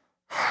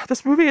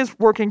 this movie is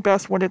working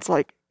best when it's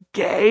like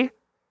gay.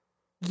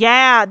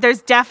 Yeah,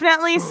 there's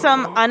definitely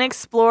some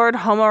unexplored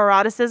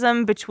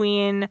homoeroticism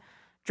between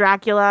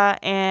Dracula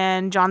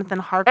and Jonathan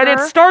Harker. And it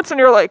starts and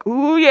you're like,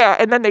 ooh, yeah.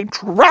 And then they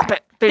drop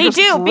it. They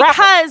do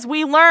because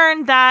we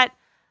learned that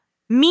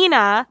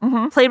Mina,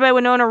 played by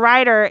Winona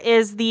Ryder,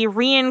 is the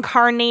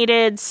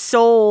reincarnated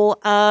soul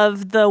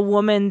of the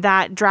woman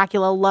that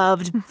Dracula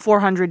loved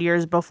 400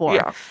 years before.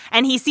 Yeah.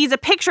 And he sees a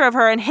picture of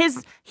her and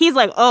he's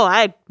like, oh,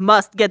 I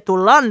must get to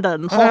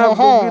London. I have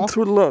to get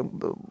to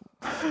London.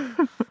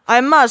 I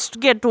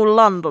must get to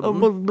London. I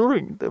must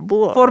drink the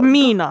blood. For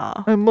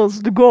Mina. I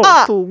must go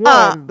to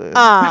London.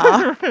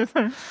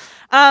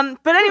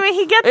 But anyway,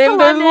 he gets to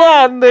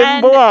London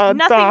and blood.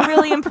 Nothing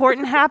really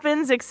important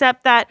happens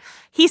except that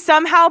he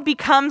somehow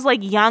becomes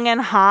like young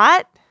and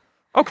hot.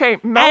 Okay,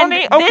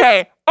 Melanie.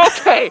 Okay.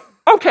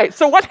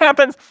 So what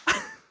happens?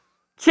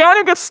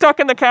 Keanu gets stuck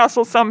in the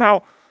castle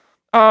somehow.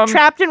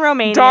 Trapped in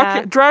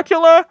Romania.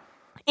 Dracula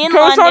in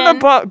goes London, on the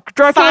boat.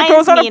 Dracula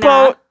goes on Mina. a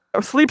boat,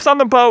 sleeps on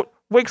the boat,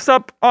 wakes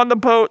up on the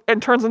boat,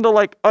 and turns into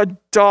like a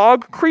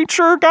dog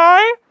creature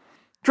guy.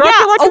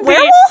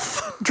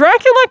 Werewolf?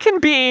 Dracula can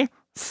be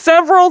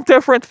several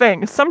different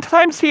things.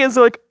 Sometimes he is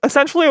like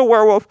essentially a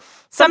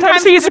werewolf.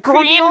 Sometimes he's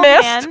green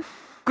mist.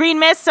 Green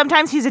mist.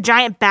 Sometimes he's a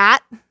giant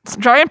bat.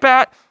 Giant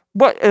bat.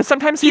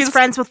 Sometimes he's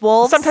friends with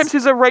wolves. Sometimes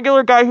he's a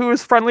regular guy who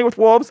is friendly with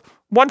wolves.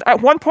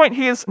 At one point,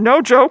 he is,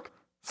 no joke,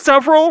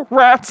 several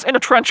rats in a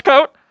trench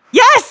coat.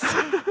 Yes,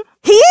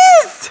 he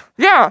is.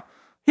 Yeah.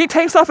 He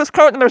takes off his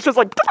coat and there's just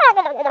like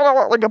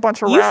a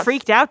bunch of rats. You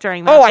freaked out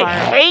during that. Oh, I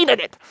hated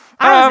it.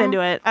 I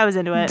was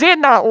into it. Did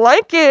not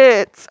like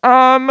it.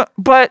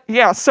 But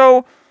yeah,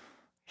 so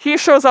he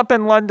shows up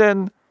in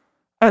London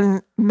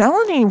and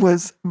Melanie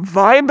was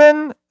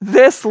vibing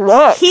this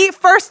look. He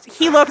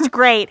looked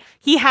great.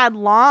 He had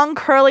long,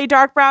 curly,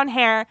 dark brown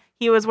hair.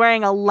 He was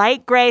wearing a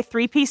light gray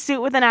 3-piece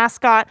suit with an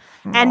ascot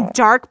and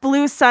dark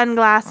blue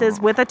sunglasses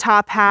with a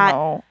top hat.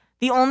 No.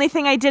 The only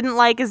thing I didn't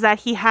like is that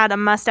he had a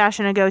mustache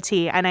and a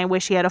goatee, and I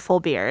wish he had a full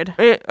beard.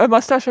 A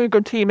mustache and a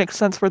goatee makes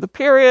sense for the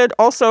period.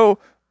 Also,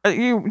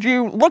 you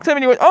looked at him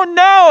and you went, oh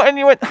no! And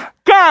you went,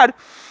 God,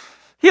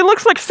 he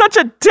looks like such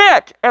a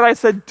dick. And I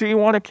said, do you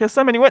want to kiss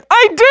him? And he went,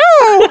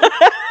 I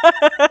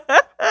do!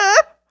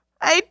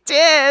 I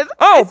did.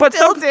 Oh, I but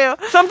still do.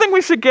 Something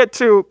we should get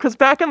to, because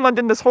back in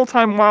London this whole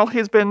time while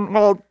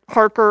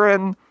Harker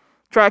and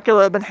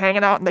Dracula have been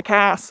hanging out in the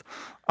cast,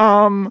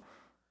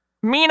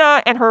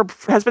 Mina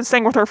has been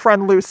staying with her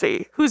friend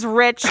Lucy. Who's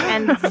rich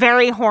and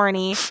very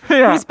horny.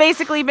 Yeah. Who's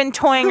basically been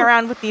toying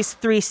around with these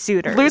 3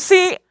 suitors.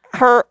 Lucy,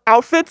 her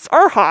outfits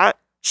are hot.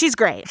 She's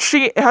great.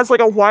 She has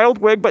like a wild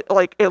wig, but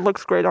like it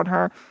looks great on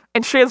her.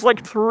 And she has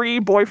like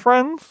 3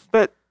 boyfriends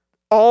that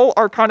all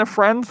are kind of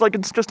friends. Like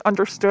it's just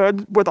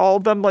understood with all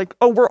of them. Like,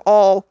 oh, we're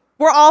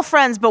all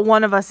friends, but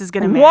one of us is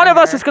going to marry one of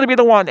her. us is going to be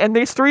the one. And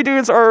these 3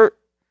 dudes are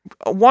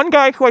one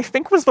guy who I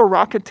think was the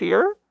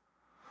Rocketeer.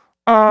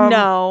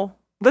 No.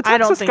 The I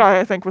don't Texas think- guy,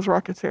 I think, was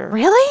Rocketeer.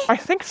 Really? I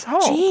think so.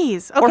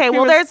 Jeez. Or Okay, he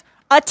well, was- there's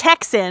a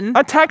Texan.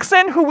 A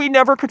Texan who we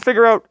never could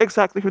figure out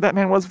exactly who that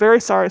man was.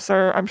 Very sorry,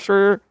 sir. I'm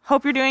sure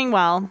Hope you're doing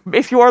well.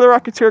 if you are the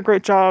Rocketeer,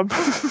 great job.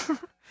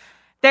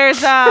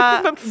 There's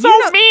That's so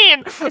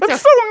mean.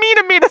 That's so mean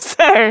of me to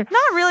say.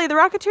 not really. The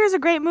Rocketeer is a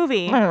great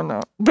movie. I don't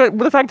know. But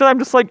the fact that I'm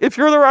just like, if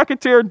you're the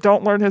Rocketeer,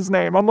 don't learn his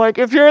name. I'm like,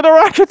 if you're the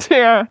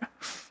Rocketeer.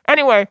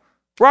 Anyway,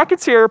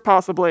 Rocketeer,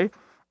 possibly.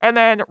 And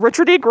then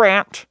Richard E.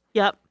 Grant,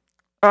 Yep.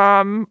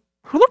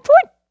 who looked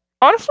like,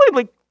 honestly,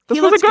 like, this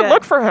He was a looks good good.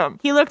 look for him.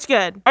 He looked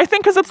good. I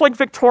think because it's like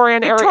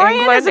Victorian era Victorian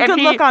England. is a and good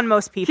he, look on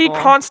most people. He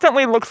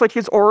constantly looks like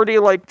he's already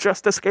like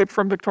just escaped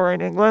from Victorian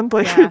England.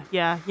 Like,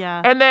 Yeah.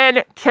 And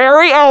then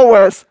Carrie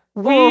Elwes.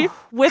 We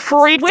with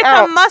freaked with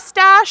out. a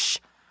mustache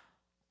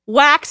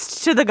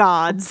waxed to the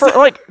gods. For,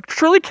 like,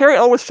 truly, Carrie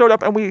Elwes showed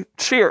up and we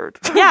cheered.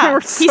 Yeah. we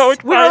were so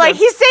excited. We were like,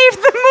 he saved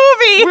the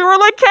movie. We were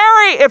like,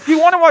 Carrie, if you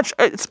want to watch,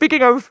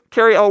 speaking of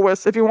Carrie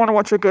Elwes, if you want to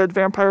watch a good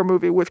vampire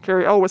movie with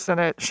Carrie Elwes in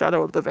it,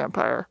 Shadow of the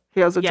Vampire. He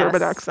has a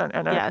German accent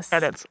in it,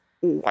 and it's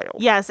wild.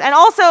 Yes, and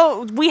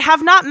also, we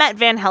have not met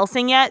Van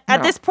Helsing yet.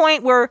 At this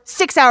point, we're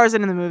 6 hours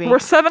into the movie. We're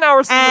 7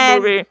 hours into the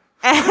movie.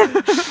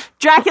 And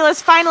Dracula's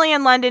finally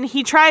in London.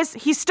 He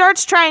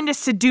starts trying to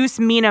seduce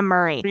Mina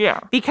Murray. Yeah.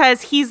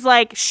 Because he's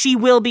like, she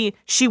will be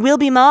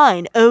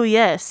mine. Oh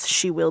yes,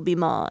 she will be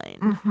mine.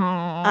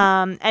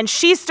 Mm-hmm. And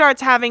she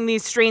starts having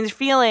these strange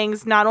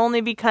feelings, not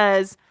only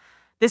because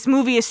this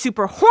movie is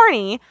super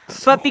horny,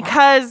 but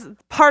because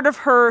part of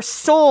her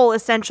soul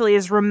essentially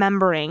is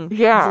remembering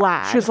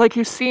Vlad. She's like,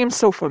 you seem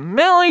so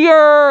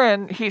familiar,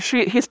 and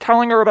he's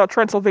telling her about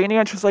Transylvania,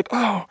 and she's like,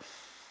 oh,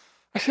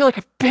 I feel like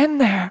I've been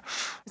there.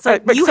 It's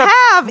like, you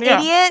have,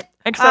 idiot.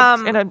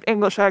 Except in an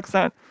English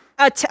accent.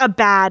 A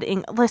bad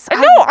English. Listen,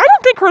 No, I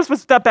don't think hers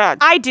was that bad.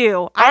 I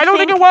do. I don't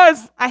think it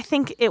was. I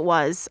think it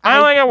was. I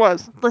don't think it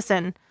was.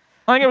 Listen,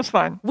 I think it was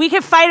fine. we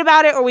could fight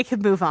about it or we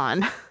could move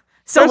on.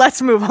 So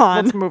let's move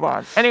on. Let's move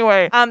on.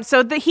 Anyway.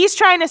 So he's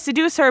trying to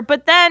seduce her,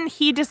 but then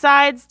he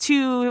decides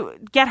to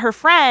get her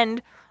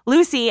friend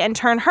Lucy and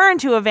turn her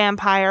into a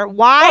vampire.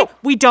 Why?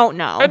 We don't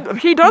know. And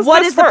he does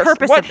What this is the first.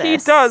 purpose what of this? he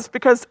does,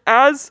 because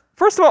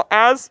first of all,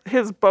 as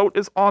his boat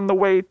is on the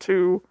way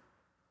to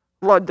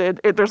London,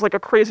 there's like a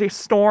crazy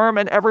storm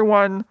and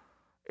everyone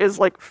is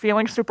like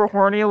feeling super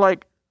horny.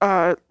 Like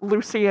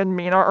Lucy and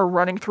Mina are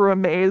running through a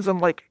maze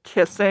and like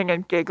kissing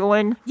and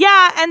giggling.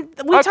 Yeah, and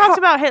we talked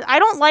about his. I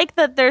don't like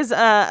that there's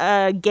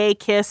a gay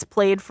kiss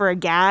played for a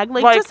gag.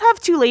 Like just have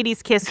 2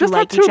 ladies kiss who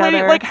like each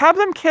other. Like have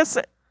them kiss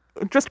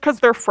just because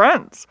they're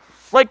friends.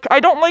 Like I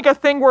don't like a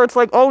thing where it's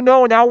like, oh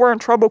no, now we're in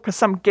trouble because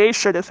some gay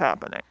shit is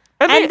happening.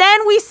 And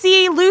then we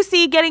see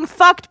Lucy getting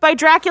fucked by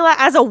Dracula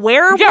as a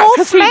werewolf. Yeah,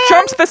 because he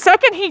jumps. The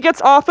second he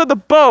gets off of the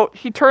boat,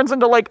 he turns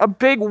into like a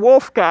big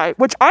wolf guy,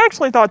 which I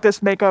actually thought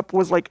this makeup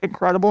was like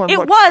incredible and It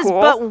looked was,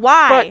 cool, but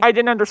why? But I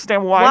didn't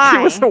understand why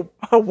he was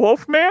a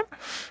wolf man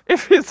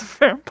if he's a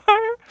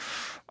vampire.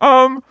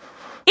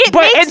 It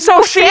makes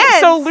no sense.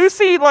 So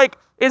Lucy like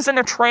is in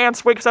a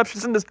trance, wakes up,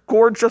 she's in this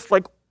gorgeous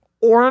like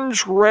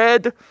orange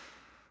red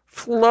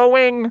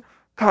flowing.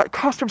 God,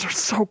 costumes are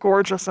so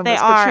gorgeous in they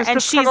this. are, But she's and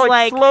just she's kind of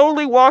like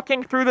slowly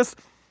walking through this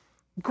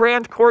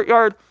grand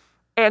courtyard,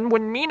 and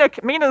when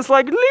Mina's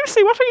like,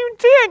 Lucy, what are you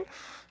doing?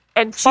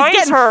 And she's finds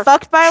getting her,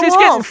 fucked by a she's wolf.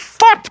 getting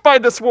fucked by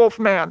this wolf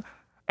man,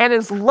 and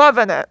is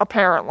loving it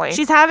apparently.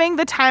 She's having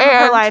the time of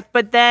her life,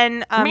 but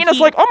then Mina's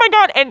like, oh my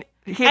god, and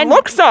he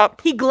looks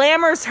up. He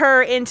glamours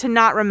her into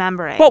not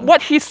remembering. But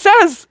what he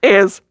says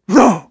is,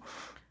 no,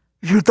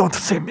 you don't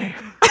see me.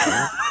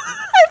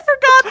 I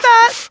forgot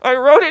that. I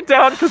wrote it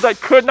down because I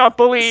could not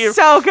believe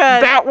So good.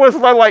 that was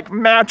the like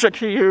magic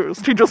he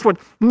used. He just went,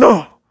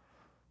 no,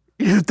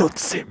 you don't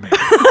see me.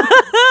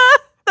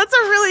 That's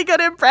a really good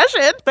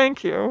impression.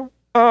 Thank you.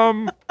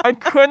 I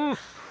couldn't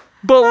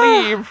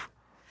believe.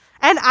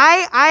 And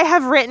I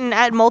have written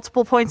at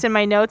multiple points in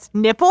my notes,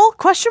 nipple, ?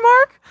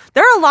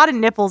 There are a lot of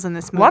nipples in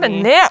this movie. A lot of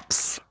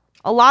nips.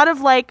 A lot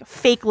of like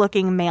fake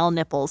looking male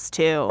nipples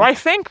too. I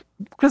think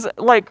because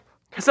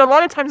a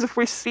lot of times if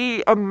we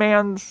see a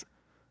man's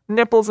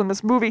nipples in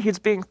this movie, he's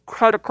being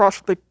cut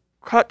across.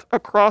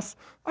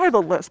 I have a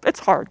lisp. It's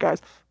hard,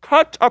 guys.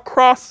 Cut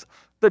across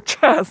the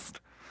chest.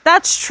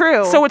 That's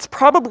true. So it's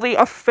probably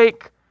a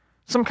fake,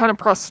 some kind of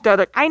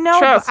prosthetic. I know,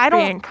 chest but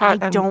being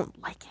cut I don't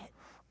like it.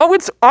 Oh,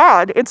 it's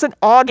odd. It's an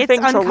odd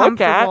thing to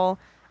look at.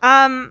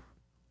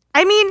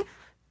 I mean,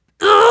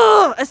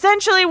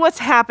 essentially what's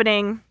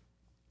happening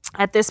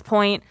at this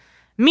point,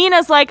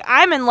 Mina's like,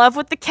 I'm in love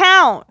with the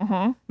Count.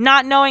 Mm-hmm.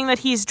 Not knowing that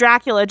he's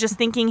Dracula, just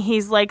thinking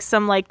he's like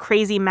some like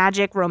crazy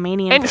magic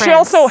Romanian And prince. she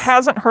also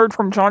hasn't heard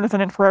from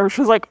Jonathan in forever.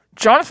 She's like,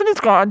 Jonathan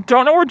is gone.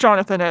 Don't know where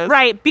Jonathan is.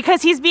 Right,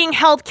 because he's being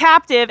held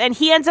captive and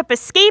he ends up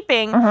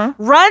escaping,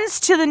 Mm-hmm. runs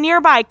to the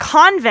nearby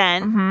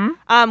convent,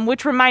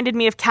 which reminded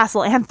me of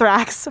Castle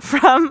Anthrax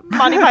from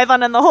Monty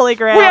Python and the Holy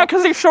Grail. Well, yeah,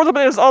 because he shows up and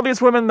there's all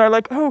these women. They're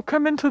like, oh,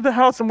 come into the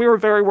house. And we were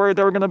very worried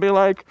they were going to be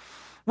like,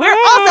 We're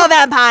also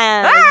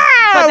vampires. Ah!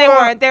 But they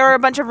weren't. They were a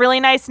bunch of really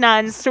nice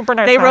nuns. Super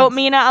nice They nuns. wrote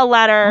Mina a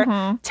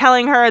letter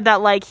telling her that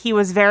like he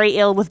was very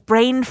ill with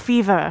brain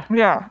fever.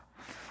 yeah.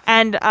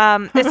 And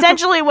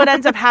essentially what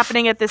ends up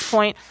happening at this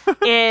point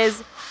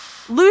is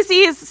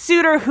Lucy's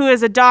suitor, who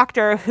is a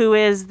doctor, who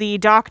is the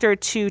doctor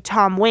to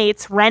Tom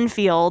Waits,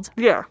 Renfield,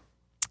 Yeah.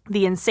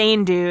 the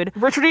insane dude.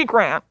 Richard E.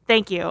 Grant.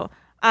 Thank you.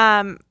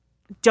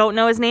 Don't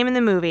know his name in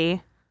the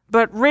movie,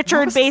 but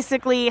Richard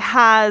basically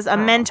has a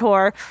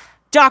mentor,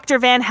 Dr.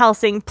 Van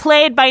Helsing,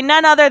 played by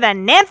none other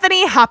than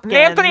Anthony Hopkins.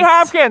 Anthony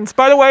Hopkins.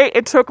 By the way,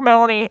 it took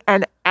Melanie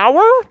an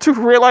hour to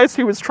realize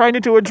he was trying to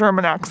do a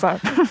German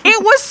accent.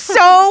 It was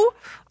so...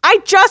 I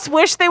just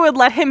wish they would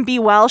let him be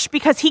Welsh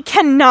because he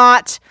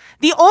cannot...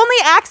 The only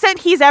accent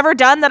he's ever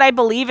done that I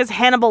believe is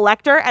Hannibal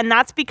Lecter, and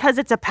that's because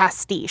it's a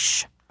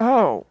pastiche.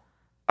 Oh.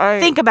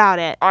 Think about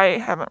it. I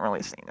haven't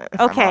really seen it. if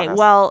I'm Okay, honest.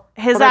 well,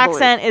 his But I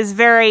believe. accent is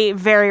very,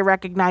 very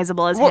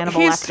recognizable as Hannibal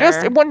he's Lecter.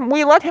 just when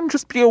we let him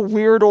just be a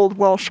weird old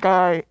Welsh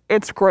guy,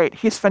 it's great.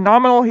 He's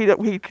phenomenal.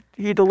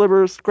 He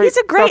delivers great. He's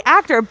a great stuff.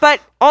 actor, but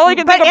All I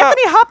can think about-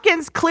 Anthony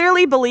Hopkins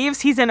clearly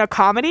believes he's in a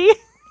comedy.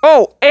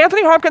 Oh,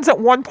 Anthony Hopkins at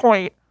one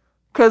point,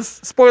 because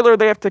spoiler,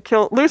 they have to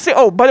kill Lucy.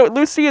 Oh, but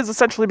Lucy is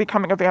essentially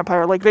becoming a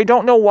vampire. Like they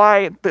don't know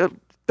why.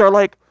 They're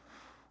like,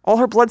 all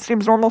her blood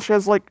seems normal. She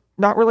has like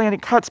not really any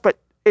cuts, but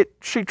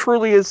she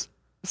truly is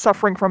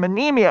suffering from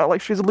anemia.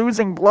 Like she's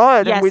losing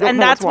blood. Yes, and we don't and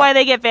know that's what's why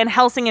they get Van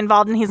Helsing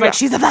involved, and he's Yeah. like,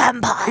 she's a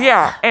vampire.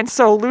 Yeah, and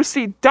so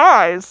Lucy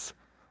dies.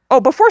 Oh,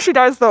 before she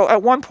dies, though,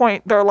 at one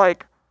point, they're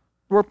like,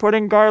 we're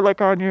putting garlic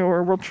on you,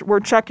 or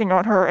we're checking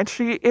on her, and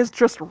she is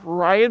just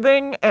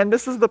writhing, and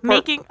this is the part.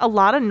 Making a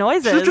lot of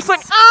noises. She's just like,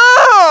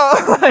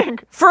 oh!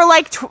 Like, for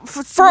like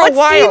for a what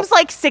while. seems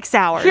like 6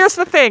 hours. here's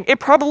the thing.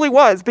 It probably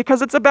was,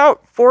 because it's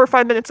about 4 or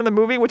 5 minutes in the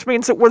movie, which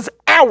means it was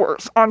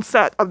hours on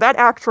set of that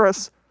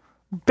actress,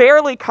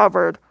 barely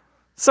covered,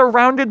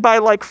 surrounded by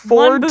like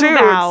four One boob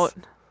dudes. out.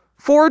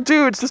 4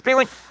 dudes just being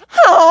like,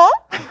 oh,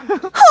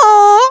 Oh,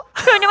 oh,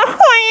 hiya.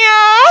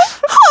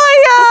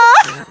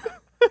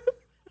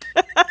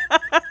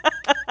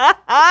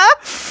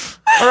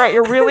 all right,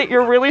 you're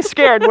really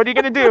scared. What are you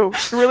gonna do?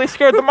 You're really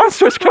scared. The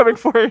monster's coming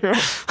for you.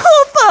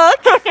 Oh,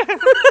 fuck.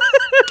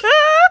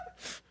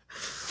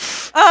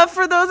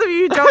 For those of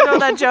you who don't know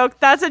that joke,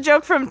 that's a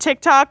joke from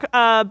TikTok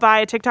by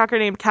a TikToker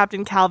named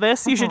Captain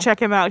Calvis. You should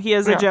check him out. He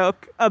has a Yeah.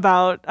 joke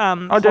about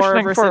horror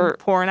Auditioning versus for-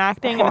 porn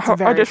acting, and it's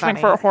very Auditioning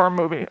funny. for a horror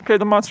movie. Okay,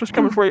 the monster's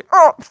coming for you.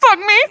 Oh, fuck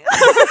me!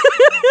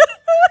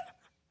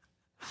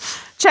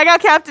 Check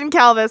out Captain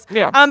Calvis.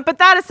 Yeah. But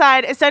that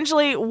aside,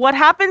 essentially what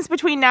happens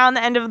between now and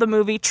the end of the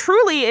movie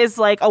truly is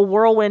like a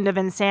whirlwind of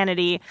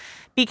insanity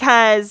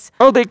because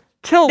Oh, they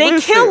kill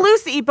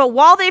Lucy. but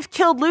while they've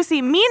killed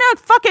Lucy, Mina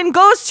fucking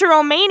goes to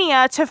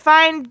Romania to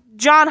find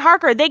John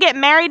Harker. They get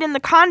married in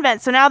the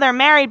convent, so now they're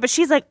married, but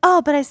she's like,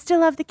 oh, but I still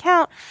love the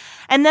Count.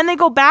 And then they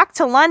go back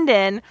to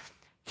London.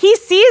 He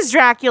sees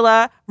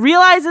Dracula,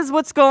 realizes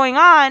what's going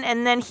on,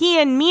 and then he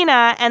and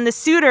Mina and the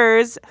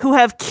suitors who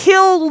have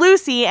killed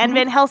Lucy and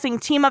Van Helsing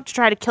team up to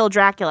try to kill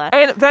Dracula.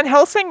 And Van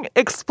Helsing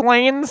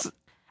explains.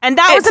 And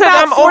that was to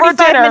about them over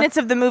 45 dinner. minutes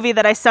of the movie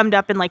that I summed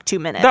up in like 2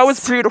 minutes. That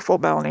was beautiful,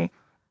 Melanie.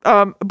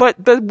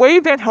 But the way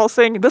Van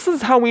Helsing, this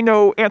is how we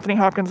know Anthony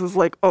Hopkins is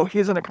like, oh,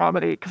 he's in a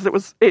comedy,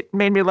 because it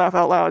made me laugh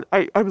out loud.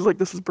 I was like,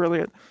 this is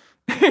brilliant.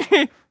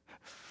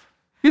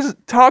 He's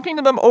talking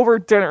to them over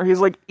dinner. He's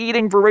like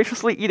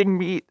voraciously eating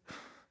meat,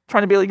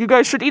 trying to be like, you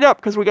guys should eat up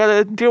because we got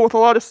to deal with a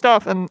lot of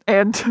stuff.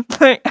 And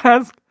they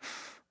ask,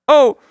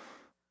 oh,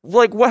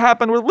 like what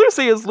happened with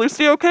Lucy? Is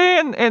Lucy okay?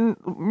 And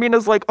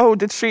Mina's like, oh,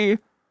 did she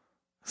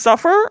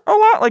suffer a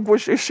lot? Like,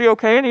 is she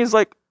okay? And he's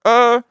like,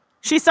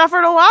 She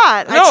suffered a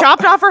lot. No. I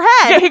chopped off her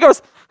head. yeah, he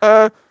goes,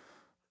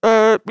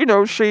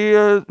 she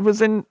was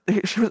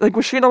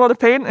she in a lot of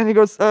pain? And he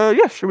goes,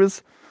 yeah, she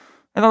was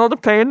in a lot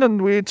of pain,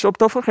 and we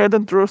chopped off her head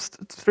and drew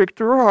straight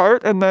through her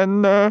heart, and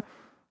then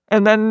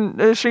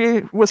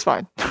she was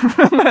fine.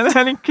 And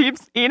then he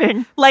keeps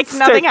eating. Like steak.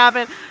 nothing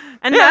happened.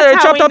 And Yeah, they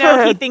that's how chopped we off her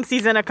know he head. thinks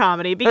he's in a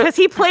comedy because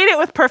he played it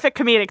with perfect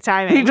comedic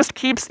timing. He just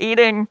keeps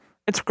eating.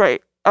 It's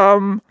great.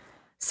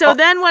 So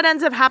then what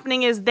ends up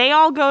happening is they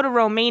all go to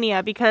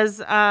Romania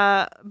because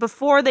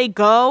before they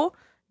go,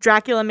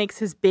 Dracula makes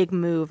his big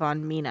move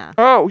on Mina.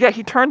 Oh, yeah,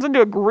 he turns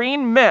into a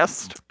green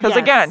mist. Because,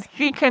 again,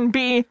 he can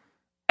be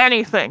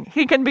anything.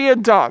 He can be a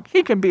dog.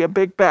 He can be a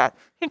big bat.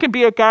 He can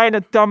be a guy in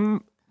a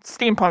dumb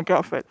steampunk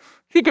outfit.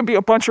 He can be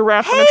a bunch of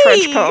rats in a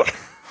trench coat.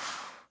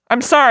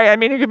 I'm sorry, I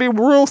mean, he could be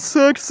real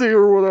sexy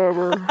or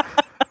whatever.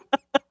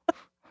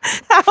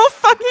 How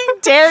fucking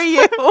dare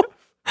you?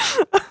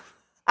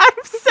 I'm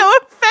so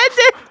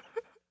offended.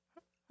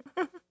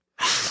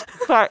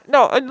 Sorry.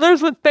 No,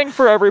 there's a thing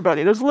for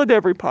everybody. There's lid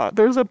every pot.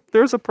 There's a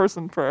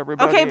person for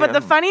everybody. Okay, but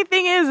the funny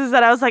thing is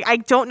that I was like, I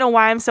don't know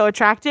why I'm so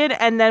attracted.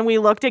 And then we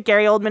looked at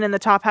Gary Oldman in the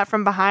top hat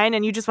from behind,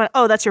 and you just went,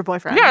 oh, that's your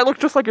boyfriend. Yeah, I look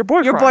just like your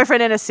boyfriend. Your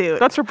boyfriend in a suit.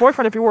 That's your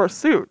boyfriend if you wore a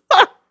suit.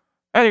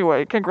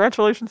 Anyway,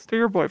 congratulations to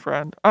your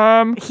boyfriend.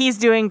 He's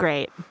doing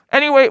great.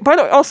 Anyway, but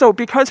also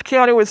because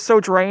Keanu is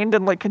so drained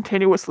and like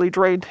continuously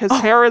drained, his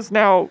hair is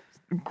now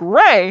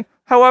gray.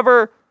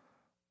 However,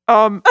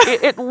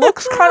 it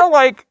looks kind of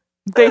like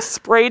they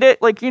sprayed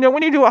it. Like, you know,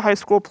 when you do a high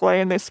school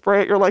play and they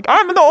spray it, you're like,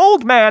 I'm the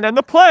old man in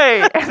the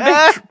play. And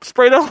they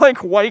spray that like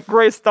white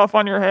gray stuff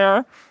on your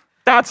hair.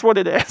 That's what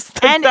it is.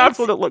 And that's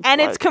what it looks like.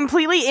 And it's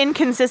completely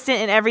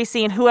inconsistent in every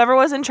scene. Whoever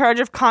was in charge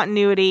of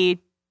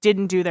continuity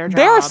didn't do their job.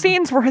 There are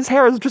scenes where his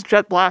hair is just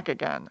jet black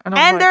again. And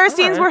like, there are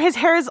scenes where his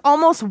hair is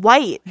almost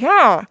white.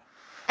 Yeah.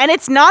 And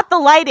it's not the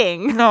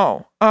lighting.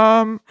 No.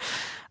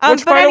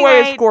 Which, by the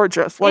way, is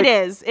gorgeous. Like, it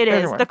is.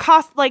 Anyway. The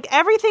cost, like,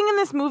 everything in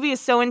this movie is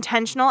so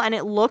intentional and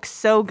it looks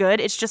so good.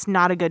 It's just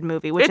not a good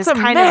movie, which is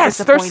kind of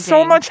disappointing. There's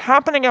so much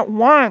happening at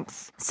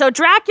once. So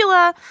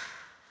Dracula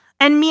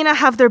and Mina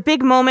have their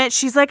big moment.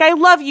 She's like, I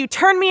love you.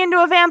 Turn me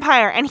into a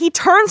vampire. And he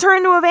turns her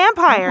into a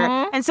vampire.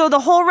 Mm-hmm. And so the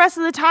whole rest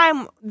of the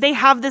time, they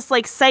have this,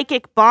 like,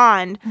 psychic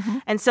bond. Mm-hmm.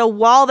 And so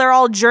while they're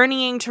all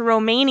journeying to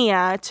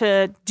Romania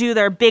to do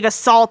their big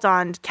assault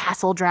on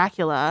Castle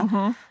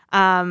Dracula,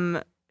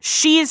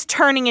 she's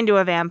turning into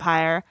a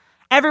vampire.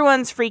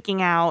 Everyone's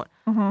freaking out.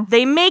 Mm-hmm.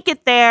 They make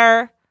it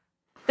there.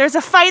 There's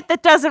a fight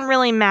that doesn't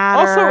really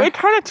matter. Also, it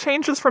kind of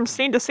changes from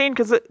scene to scene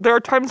because there are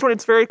times when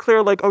it's very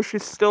clear, like, oh,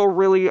 she's still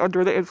really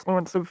under the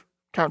influence of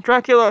Count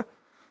Dracula.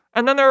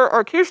 And then there are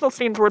occasional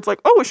scenes where it's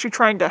like, oh, is she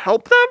trying to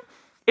help them?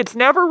 It's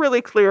never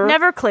really clear.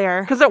 Never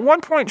clear. Because at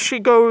one point she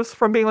goes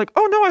from being like,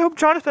 oh, no, I hope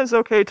Jonathan's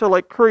okay, to,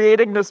 like,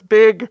 creating this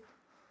big,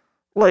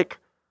 like,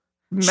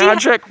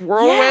 magic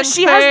whirlwind Yeah,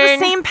 she has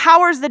the same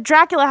powers that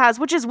Dracula has,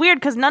 which is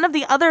weird because none of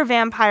the other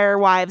vampire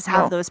wives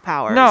have those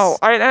powers. No,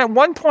 at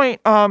one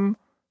point, so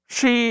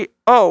the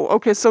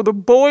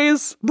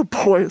boys.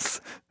 Let's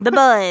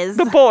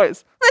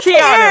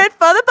hear it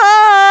for the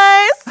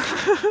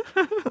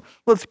boys.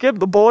 Let's give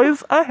the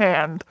boys a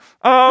hand.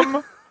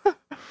 The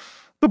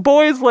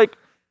boys, like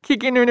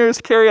Kiki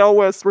Nooners, Cary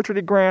Elwes, Richard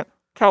E. Grant,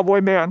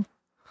 Cowboy Man.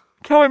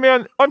 Cowboy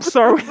Man, I'm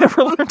sorry, we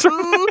never learned to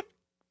read.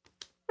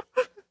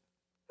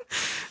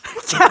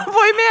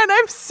 Cowboy Man,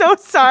 I'm so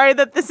sorry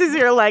that this is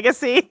your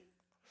legacy.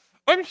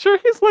 I'm sure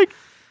he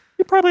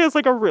probably has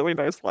like a really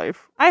nice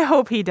life. I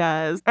hope he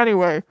does.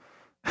 Anyway,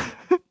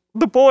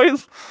 the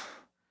boys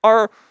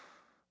are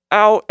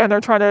out and they're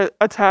trying to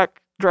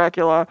attack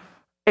Dracula,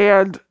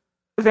 and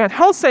Van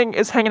Helsing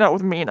is hanging out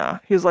with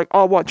Mina. He's like,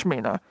 I'll watch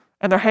Mina.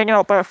 And they're hanging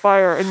out by a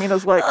fire, and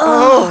Mina's like,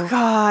 oh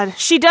God.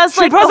 She does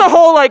a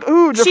whole like,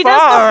 ooh, Jafar.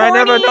 I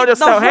never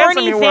noticed how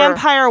handsome you were. The horny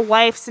vampire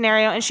wife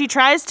scenario, and she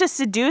tries to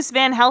seduce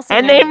Van Helsing.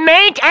 And they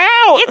make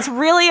out! It's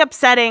really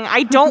upsetting.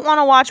 I don't want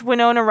to watch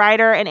Winona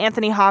Ryder and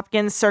Anthony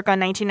Hopkins circa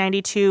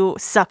 1992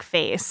 suck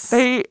face.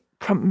 They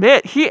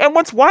commit. And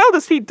what's wild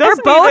is they're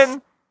both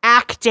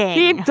acting.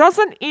 He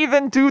doesn't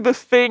even do the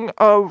thing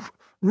of,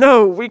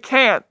 no, we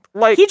can't.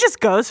 Like, he just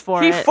goes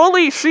for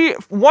it. She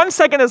 1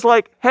 second is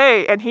like,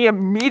 hey, and he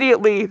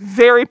immediately,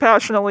 very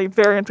passionately,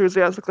 very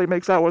enthusiastically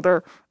makes out with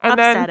her. And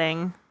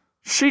then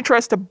she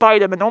tries to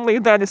bite him, and only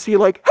then is he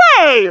like,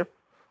 hey!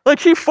 Like,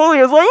 he fully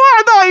is like, oh,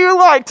 I thought you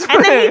liked me.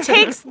 And then he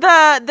takes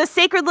the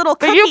sacred little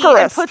cookie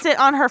and puts it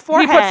on her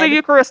forehead. He puts the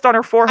Eucharist on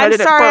her forehead. I'm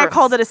sorry I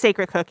called it a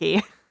sacred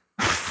cookie.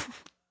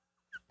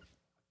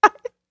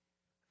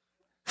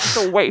 It's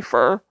a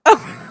wafer.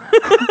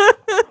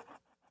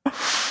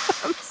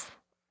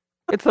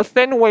 It's a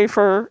thin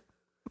wafer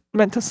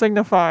meant to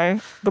signify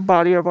the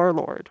body of our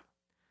Lord.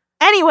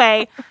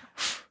 Anyway,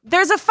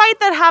 there's a fight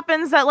that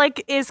happens that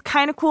like is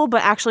kind of cool,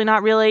 but actually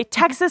not really.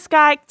 Texas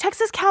Cowboy dies.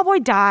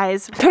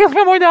 Texas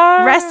Cowboy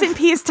dies. Rest in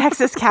peace,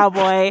 Texas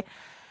Cowboy.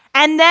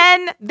 And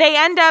then they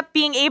end up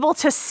being able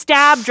to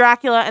stab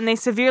Dracula, and they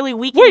severely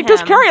weaken him. Wait,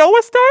 does Cary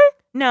Elwes die?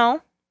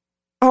 No.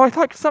 Oh, I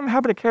thought something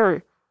happened to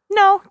Cary.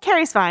 No,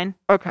 Cary's fine.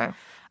 Okay.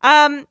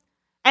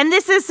 And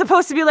this is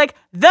supposed to be like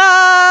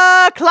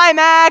the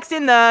climax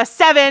in the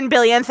 7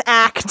 billionth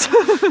act.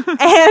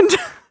 And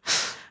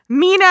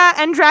Mina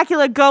and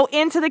Dracula go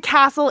into the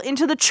castle,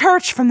 into the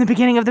church from the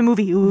beginning of the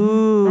movie.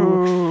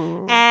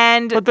 Ooh.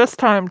 But this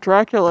time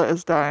Dracula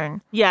is dying.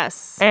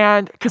 Yes.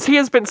 And because he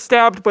has been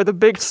stabbed by the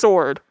big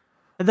sword.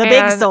 The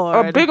big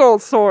sword. A big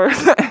old sword.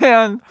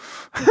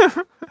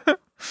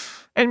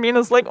 And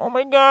Mina's like, oh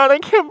my God, I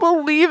can't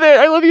believe it.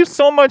 I love you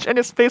so much. And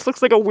his face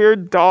looks like a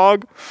weird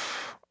dog.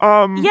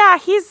 Yeah,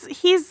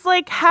 he's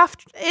like half.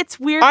 It's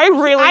weird. I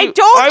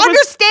don't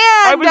understand.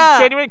 I was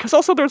genuine because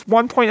also there's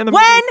one point in the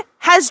movie. When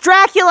has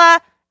Dracula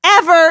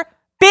ever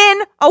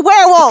been a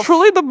werewolf?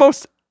 Truly, the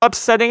most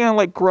upsetting and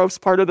like gross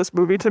part of this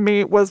movie to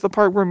me was the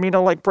part where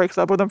Mina like breaks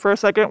up with him for a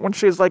second when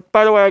she's like,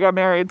 by the way, I got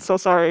married, so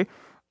sorry.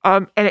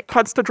 And it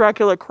cuts to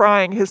Dracula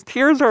crying. His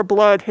tears are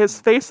blood. His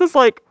face is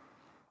like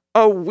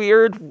a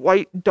weird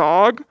white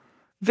dog.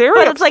 Very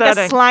but it's upsetting. Like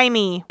a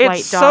slimy white dog.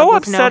 It's so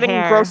with upsetting no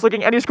hair. and gross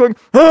looking, and he's going.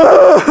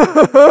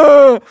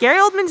 Gary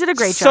Oldman did a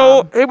great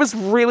job. So it was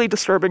really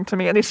disturbing to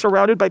me, and he's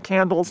surrounded by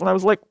candles, and I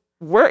was like,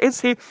 "Where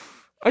is he?"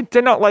 I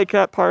did not like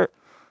that part.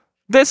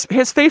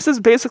 His face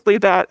is basically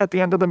that at the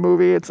end of the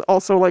movie. It's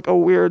also like a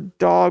weird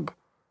dog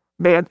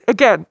man.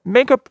 Again,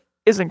 makeup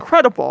is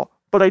incredible,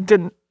 but I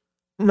didn't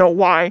know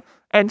why.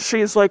 And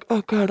she's like,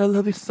 "Oh God, I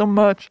love you so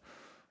much,"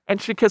 and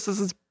she kisses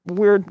his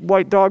weird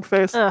white dog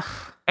face, Ugh.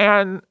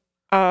 and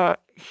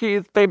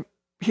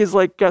he's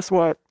like, guess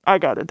what? I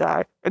gotta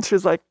die. And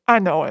she's like, I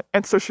know it.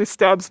 And so she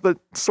stabs the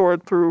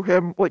sword through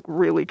him, like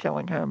really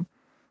killing him.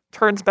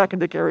 Turns back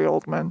into Gary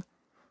Oldman.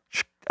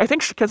 I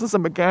think she kisses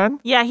him again.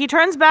 Yeah, he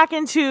turns back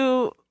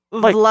into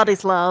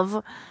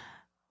Vladislav.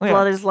 Yeah.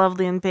 Vladislav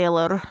the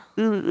Impaler.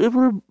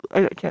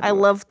 I can't. I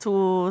love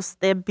to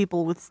stab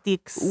people with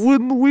sticks.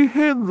 When we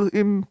had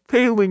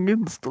impaling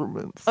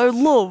instruments. I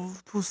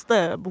love to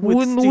stab with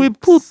when sticks. we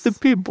put the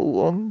people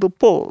on the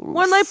poles.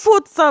 When I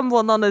put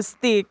someone on a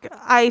stick,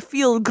 I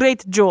feel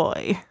great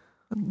joy.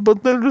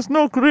 But there is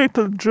no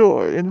greater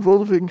joy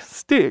involving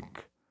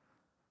stick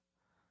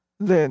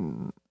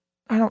than...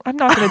 I'm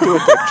not going to do a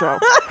dick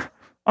joke.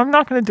 I'm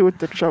not going to do a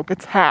dick joke.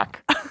 It's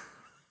hack.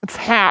 It's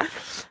hack.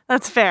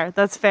 That's fair.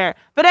 That's fair.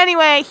 But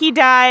anyway, he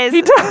dies.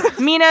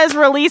 Mina is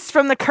released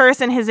from the curse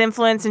and his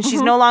influence, and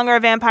she's no longer a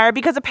vampire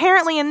because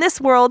apparently in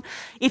this world,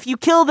 if you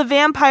kill the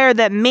vampire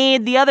that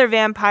made the other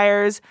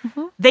vampires,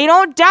 they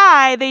don't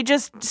die. They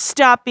just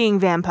stop being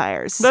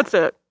vampires. That's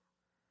it.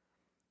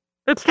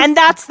 And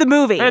that's the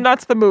movie. And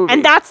that's the movie.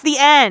 And that's the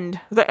end.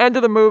 The end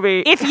of the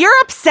movie. If you're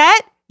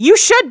upset, you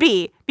should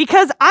be,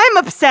 because I'm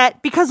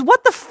upset because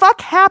what the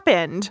fuck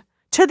happened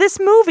to this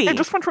movie? It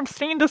just went from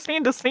scene to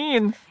scene to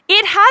scene.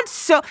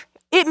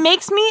 It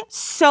makes me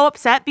so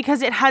upset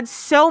because it had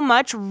so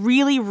much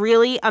really,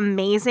 really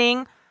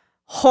amazing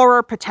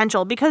horror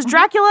potential, because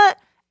Dracula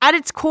at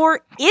its core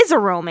is a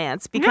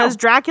romance, because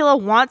Dracula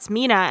wants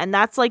Mina, and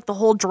that's like the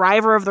whole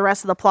driver of the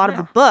rest of the plot of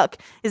the book,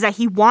 is that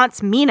he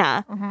wants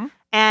Mina.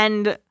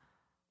 And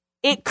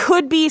it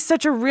could be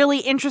such a really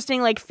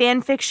interesting like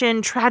fan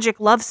fiction tragic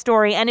love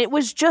story, and it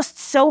was just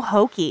so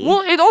hokey.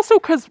 Well, it also,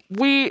 because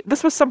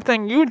this was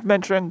something you'd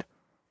mentioned,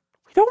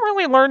 we don't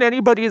really learn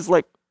anybody's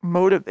like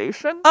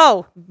motivation.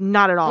 Oh,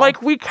 not at all.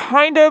 Like we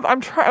kind of,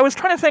 I was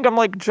trying to think, I'm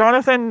like,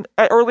 Jonathan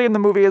early in the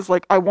movie is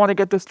like, I want to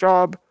get this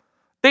job.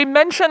 They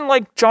mention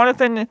like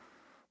Jonathan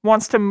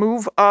wants to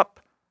move up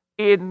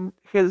in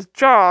his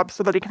job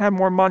so that he can have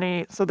more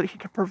money so that he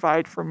can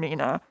provide for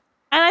Mina.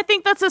 And I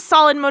think that's a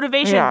solid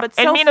motivation. Yeah. But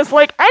and Mina's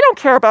like, I don't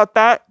care about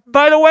that.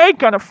 By the way,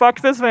 gonna fuck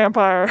this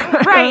vampire.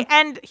 Right.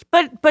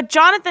 But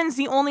Jonathan's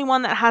the only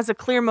one that has a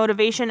clear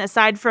motivation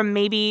aside from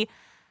maybe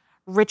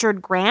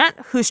Richard Grant,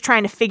 who's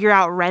trying to figure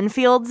out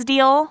Renfield's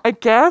deal. I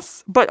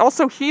guess. But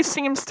also he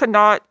seems to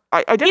not...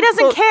 He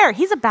doesn't care.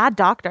 He's a bad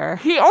doctor.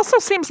 He also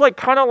seems like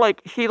kind of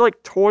like he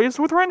like toys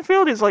with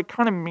Renfield. He's like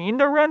kind of mean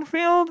to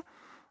Renfield.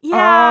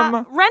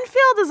 Yeah,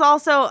 Renfield is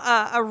also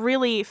a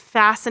really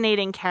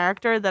fascinating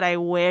character that I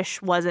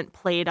wish wasn't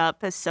played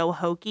up as so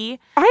hokey.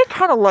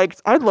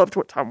 I loved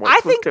what Tom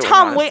Waits was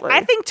doing,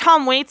 I think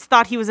Tom Waits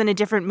thought he was in a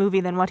different movie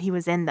than what he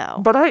was in,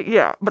 though. But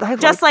I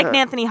just like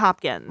Anthony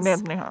Hopkins.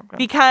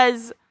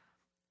 Because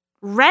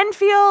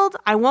Renfield,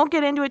 I won't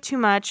get into it too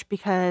much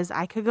because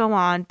I could go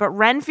on, but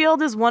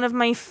Renfield is one of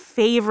my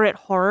favorite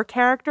horror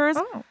characters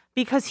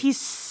because he's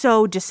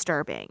so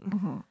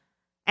disturbing.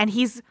 And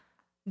he's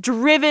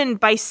driven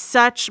by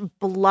such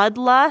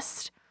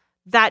bloodlust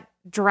that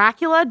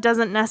Dracula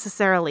doesn't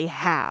necessarily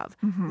have.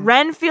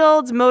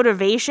 Renfield's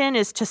motivation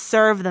is to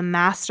serve the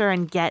master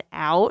and get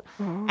out.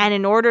 And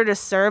in order to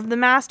serve the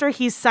master,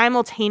 he's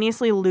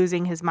simultaneously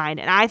losing his mind.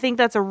 And I think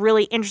that's a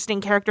really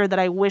interesting character that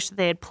I wish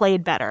they had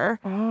played better.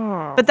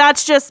 But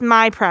that's just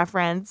my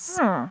preference.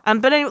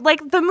 But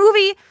like the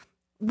movie,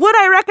 would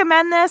I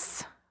recommend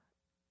this?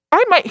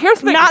 I might. Here's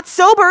the thing. Not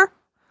sober.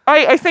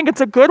 I think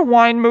it's a good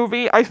wine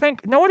movie. I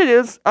think, know what it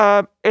is?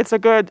 It's a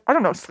good, I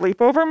don't know,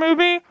 sleepover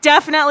movie?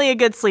 Definitely a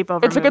good sleepover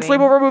movie. It's a good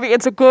sleepover movie.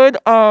 It's a good,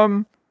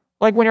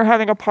 like when you're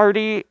having a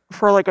party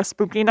for like a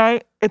spooky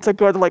night, it's a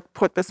good, like,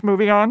 put this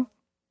movie on.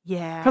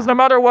 Yeah. Because no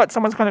matter what,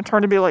 someone's going to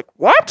turn and be like,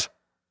 what?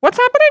 What's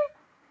happening?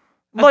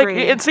 Agreed.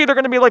 Like, it's either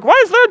going to be like,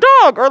 why is there a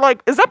dog? Or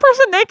like, is that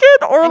person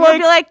naked? Or and like... you'll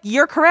be like,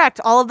 you're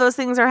correct. All of those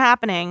things are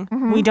happening.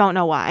 We don't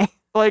know why.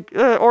 Like,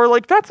 or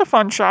like, that's a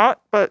fun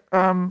shot, but,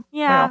 Yeah.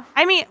 You know.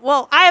 I mean,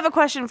 well, I have a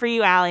question for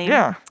you, Allie.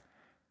 Yeah.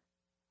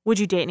 Would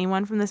you date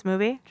anyone from this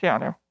movie?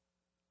 Keanu.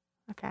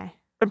 Okay.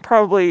 And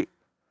probably,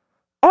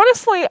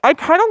 honestly, I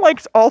kind of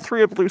liked all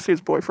three of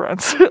Lucy's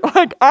boyfriends.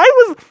 Like, I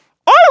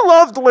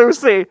loved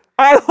Lucy.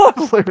 I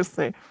love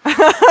Lucy.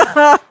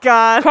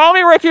 God. Call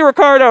me Ricky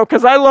Ricardo,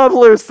 because I love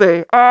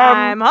Lucy.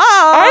 I'm home.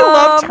 I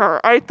loved her.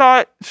 I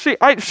thought she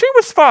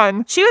was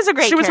fun. She was a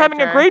great She was having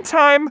a character. great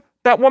time.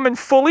 That woman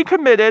fully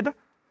committed.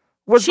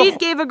 She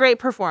gave a great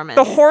performance.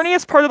 The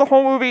horniest part of the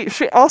whole movie.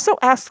 She also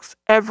asks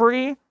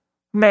every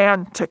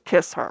man to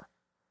kiss her.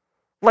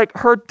 Like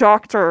her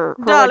doctor.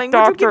 Darling,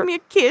 doctor, would you give me a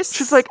kiss?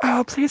 She's like,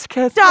 oh, please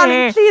kiss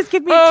Darling, me. please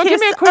give me a kiss. Give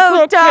me a quick oh,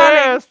 little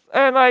darling. kiss.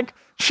 And like,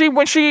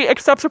 when she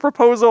accepts a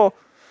proposal,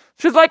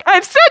 she's like,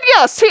 I've said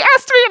yes. He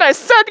asked me and I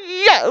said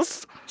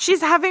yes. She's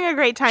having a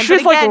great time.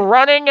 She's but again, like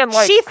running and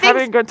like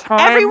having a good time.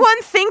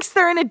 Everyone thinks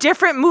they're in a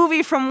different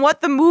movie from what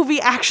the movie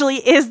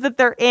actually is that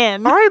they're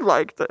in. I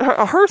liked it.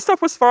 Her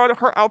stuff was fun.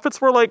 Her outfits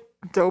were like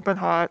dope and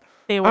hot.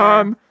 They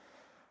were.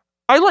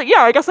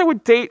 I guess I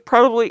would date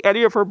probably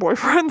any of her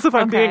boyfriends if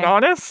I'm being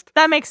honest.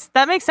 That makes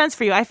sense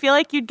for you. I feel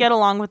like you'd get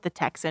along with the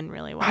Texan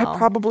really well. I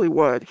probably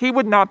would. He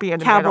would not be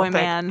into Cowboy me, I don't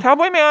think. Man.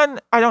 Cowboy Man,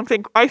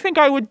 I think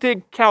I would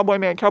dig Cowboy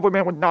Man. Cowboy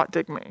Man would not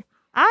dig me.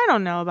 I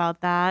don't know about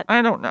that.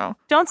 I don't know.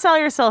 Don't sell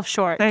yourself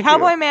short. Thank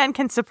Cowboy you. Man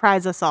can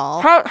surprise us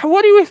all.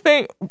 What do you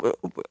think?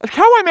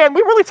 Cowboy Man,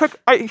 we really took...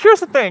 here's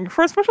the thing.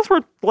 For as much as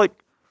we're like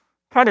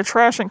kind of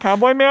trashing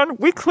Cowboy Man,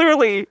 we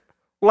clearly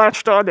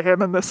latched onto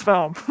him in this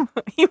film.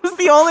 He was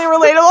the only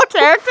relatable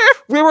character.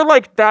 We were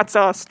like, that's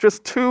us.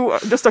 Just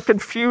a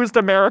confused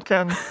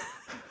American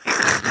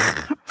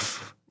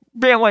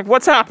being like,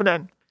 what's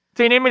happening?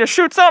 Do you need me to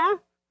shoot something?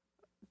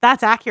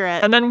 That's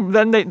accurate. And then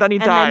he dies.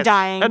 then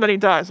dying. And then he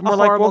dies. And A we're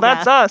like, well, horrible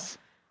that's death. us.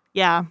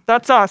 Yeah.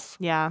 That's us.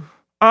 Yeah.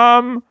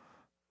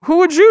 Who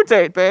would you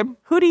date, babe?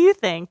 Who do you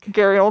think?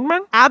 Gary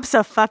Oldman?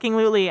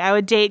 Abso-fucking-lutely. I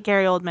would date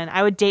Gary Oldman.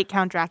 I would date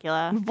Count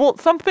Dracula. Well,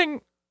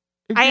 something...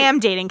 I am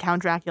dating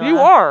Count Dracula. You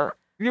are.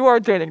 You are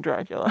dating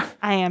Dracula.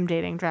 I am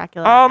dating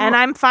Dracula. Um, and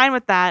I'm fine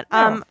with that.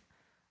 yeah.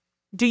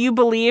 Do you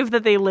believe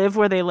that they live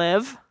where they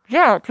live?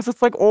 Yeah, because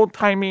it's like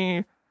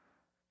old-timey...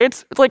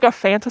 It's like a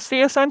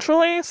fantasy,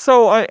 essentially.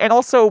 So, and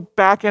also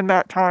back in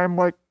that time,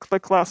 like, the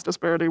class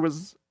disparity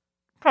was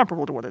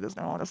comparable to what it is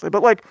now, honestly.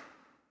 But, like,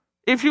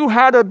 if you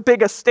had a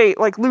big estate,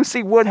 like,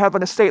 Lucy would have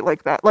an estate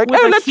like that. Like, With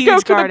hey, a let's go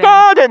huge to the garden.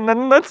 garden,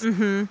 and let's...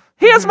 Mm-hmm.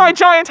 Here's my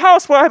giant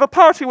house where I have a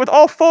party with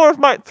all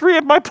three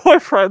of my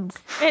boyfriends,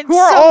 It's who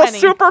are so all many.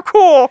 super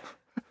cool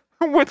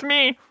with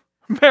me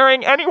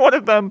marrying any one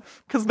of them,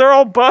 because they're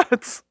all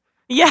butts.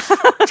 Yeah.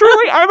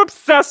 Truly, I'm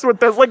obsessed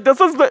with this. Like,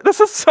 this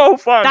is so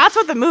fun. That's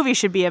what the movie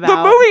should be about. The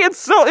movie,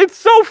 it's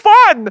so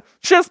fun.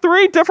 She has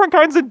three different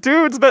kinds of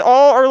dudes that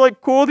all are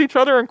like cool with each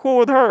other and cool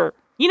with her.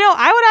 You know,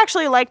 I would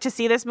actually like to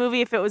see this movie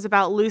if it was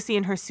about Lucy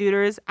and her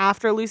suitors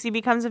after Lucy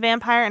becomes a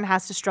vampire and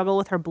has to struggle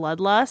with her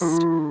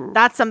bloodlust. Ooh.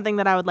 That's something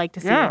that I would like to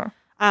see. Yeah.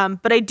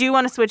 But I do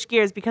want to switch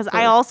gears because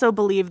I also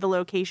believe the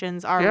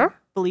locations are Yeah?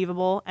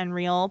 believable and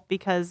real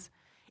because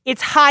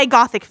it's high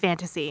gothic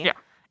fantasy. Yeah.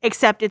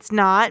 Except it's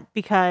not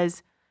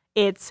because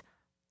it's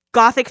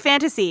gothic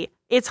fantasy.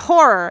 It's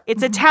horror.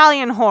 It's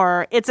Italian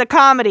horror. It's a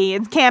comedy.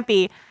 It's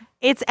campy.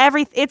 It's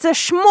It's a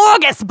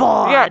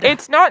smorgasbord. Yeah,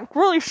 it's not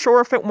really sure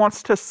if it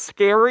wants to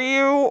scare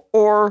you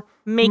or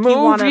Make you move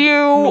wanna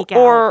you make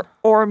out.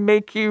 or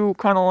make you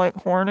kind of like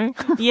horny.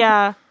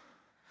 Yeah,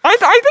 I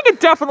think it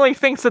definitely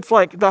thinks it's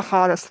like the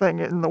hottest thing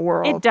in the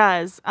world. it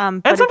does. But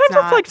And sometimes it's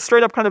not. like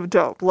straight up kind of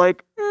dope.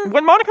 Like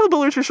when Monica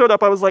Bellucci showed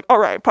up, I was like, all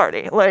right,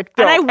 party. Like,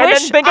 dope. And I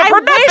wish, then they give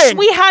her nothing.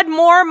 we had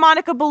more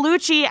Monica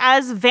Bellucci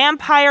as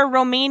vampire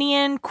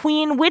Romanian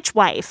queen witch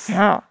wife.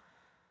 Yeah.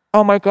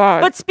 Oh my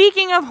god. But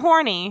speaking of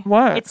horny,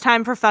 What? it's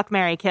time for Fuck,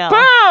 Marry, Kill.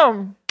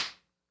 Boom!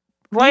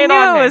 Lay You it knew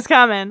on it me. was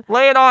coming.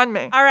 Lay it on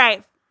me. All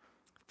right.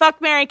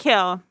 Fuck, Marry,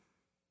 Kill.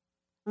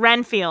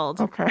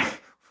 Renfield. Okay.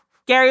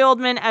 Gary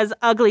Oldman as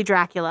ugly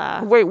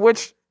Dracula Wait,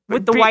 which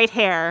with the white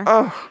hair.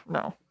 Oh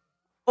no.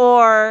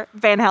 Or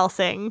Van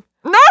Helsing.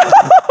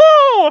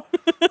 No!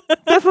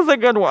 This is a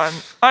good one.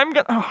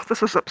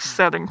 This is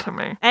upsetting to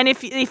me. And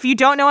if you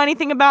don't know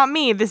anything about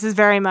me, this is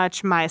very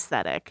much my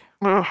aesthetic.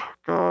 Oh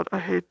god, I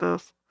hate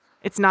this.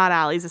 It's not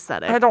Allie's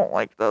aesthetic. I don't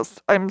like this.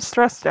 I'm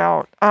stressed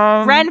out.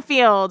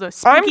 Renfield,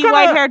 spooky gonna-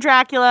 white hair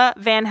Dracula,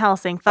 Van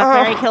Helsing. Fuck,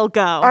 Marry, Kill,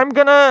 go. I'm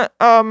gonna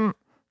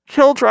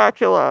kill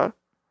Dracula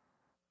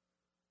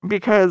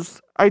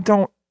because I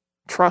don't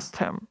trust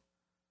him.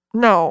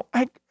 No,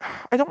 I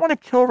don't want to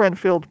kill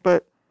Renfield,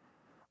 but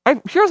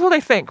here's what I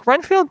think.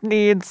 Renfield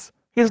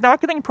he's not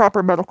getting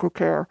proper medical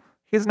care.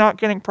 He's not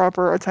getting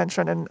proper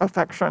attention and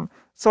affection.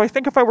 So I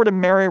think if I were to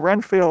marry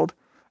Renfield,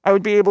 I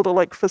would be able to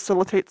like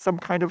facilitate some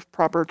kind of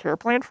proper care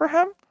plan for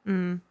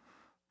him.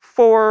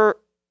 For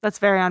That's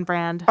very on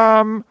brand.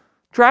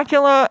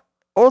 Dracula,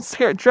 old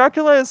scary.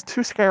 Dracula is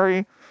too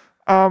scary.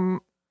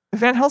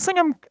 Van Helsing,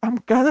 I'm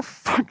gonna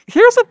fuck.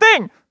 Here's the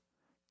thing.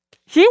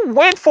 He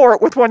went for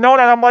it with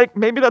Winona, and I'm like,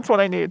 maybe that's what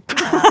I need.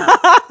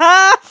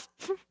 How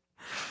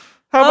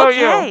about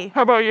Okay. you?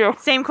 How about you?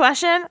 Same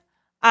question.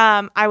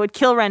 I would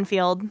kill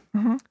Renfield,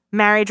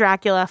 marry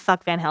Dracula,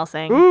 fuck Van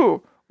Helsing.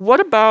 Ooh, what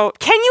about?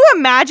 Can you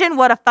imagine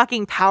what a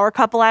fucking power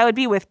couple I would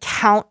be with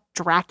Count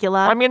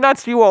Dracula. I mean,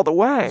 that's you all the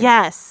way.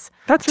 Yes.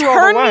 That's you all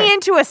Turn the way. me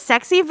into a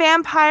sexy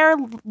vampire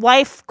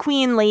wife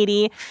queen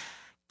lady.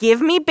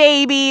 Give me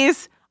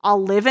babies.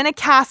 I'll live in a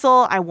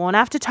castle. I won't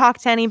have to talk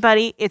to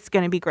anybody. It's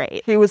going to be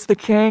great. He was the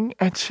king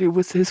and she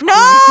was his queen.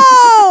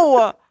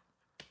 No!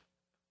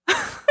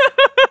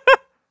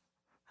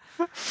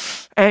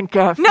 And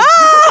God. No!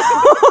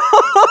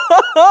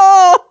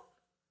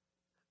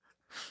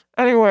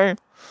 Anyway.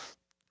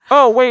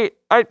 Oh, wait.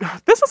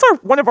 This is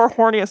one of our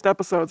horniest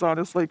episodes,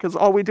 honestly, because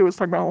all we do is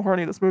talk about how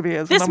horny this movie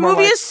is. This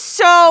movie is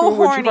so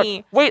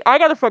horny. Wait, I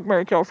got a fuck,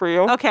 marry, kill for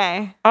you.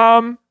 Okay.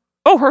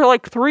 Her,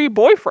 like, 3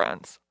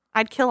 boyfriends.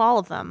 I'd kill all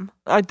of them.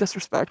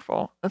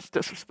 Disrespectful. That's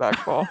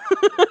disrespectful.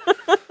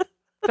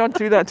 Don't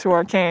do that to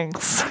our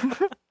kings.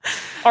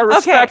 Our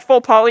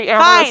respectful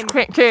polyamorous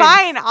kings.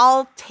 Fine,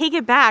 I'll take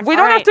it back. We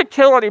don't have to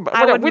kill anybody.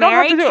 I would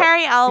marry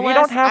Carrie Elwes. You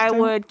don't have I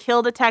to. would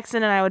kill the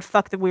Texan, and I would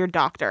fuck the weird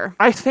doctor.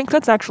 I think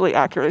that's actually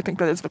accurate. I think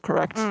that is the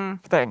correct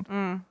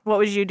thing. What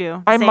would you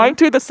do? I might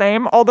do the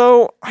same,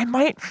 although I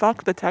might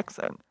fuck the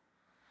Texan.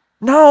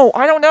 No,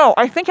 I don't know.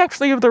 I think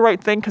actually you have the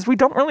right thing because we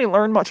don't really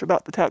learn much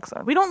about the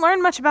Texan. We don't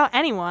learn much about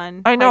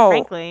anyone. I know.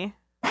 Quite frankly.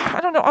 I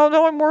don't know.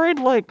 Although I'm worried,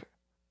 like,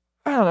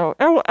 I don't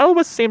know.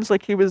 Elvis seems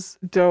like he was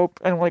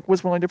dope and like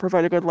was willing to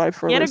provide a good life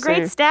for Lucy. He had a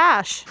great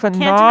stash.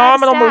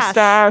 Phenomenal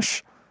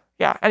mustache.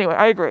 Yeah. Anyway,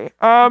 I agree. Okay.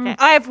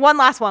 I have one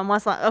last one.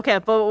 Okay,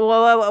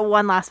 but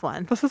one last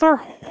one. This is our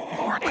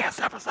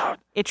horniest episode.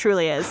 It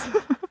truly is.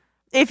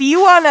 If you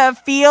want to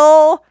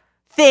feel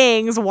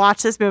things,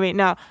 watch this movie.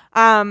 No.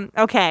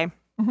 Okay.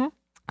 Mm-hmm.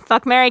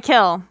 Fuck, marry,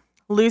 kill.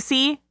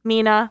 Lucy,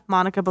 Mina,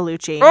 Monica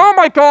Bellucci. Oh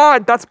my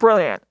God, that's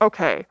brilliant.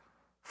 Okay.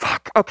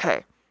 Fuck.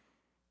 Okay.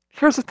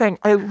 Here's the thing.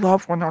 I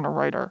love Winona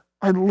Ryder.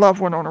 And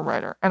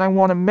I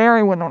want to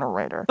marry Winona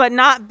Ryder.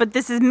 But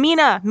this is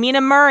Mina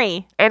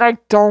Murray. And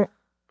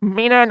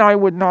Mina and I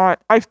would not.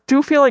 I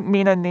do feel like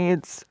Mina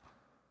needs.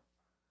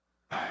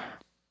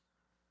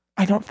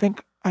 I don't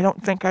think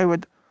I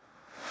would.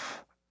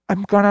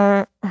 I'm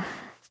gonna.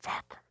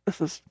 Fuck. This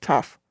is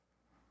tough.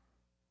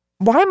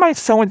 Why am I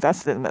so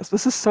invested in this?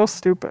 This is so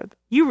stupid.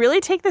 You really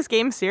take this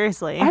game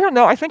seriously. I don't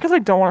know. I think because I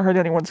don't want to hurt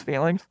anyone's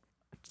feelings.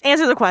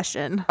 Answer the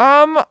question.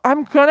 I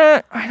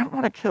don't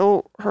want to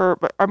kill her,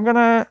 but I'm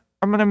gonna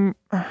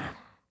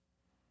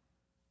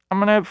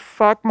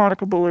fuck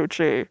Monica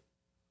Bellucci.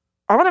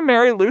 I'm gonna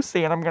marry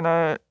Lucy and I'm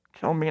gonna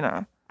kill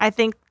Mina. I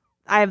think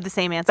I have the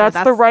same answer.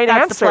 That's the right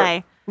answer. That's the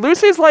play.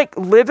 Lucy's like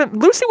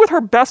Lucy with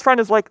her best friend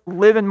is like,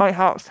 live in my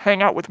house,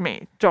 hang out with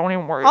me. Don't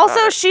even worry. Also,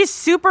 about it. She's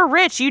super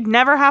rich. You'd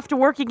never have to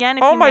work again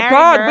if oh you my married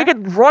God, her. we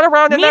could run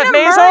around in Mina that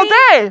maze Murray, all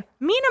day.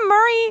 Mina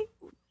Murray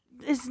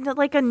is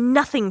like a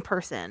nothing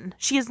person.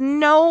 She has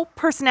no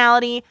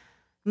personality,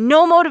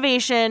 no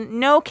motivation,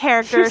 no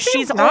character.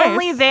 She's nice.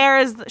 only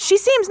there she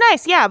seems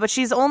nice, yeah, but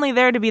she's only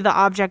there to be the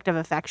object of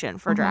affection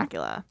for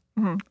Dracula.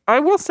 Mm-hmm. I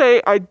will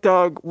say I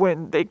dug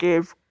when they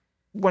gave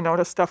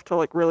Winona stuff to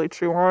like really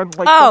chew on.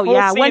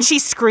 Like when she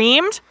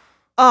screamed.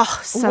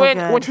 Oh, so good.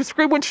 When she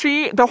screamed,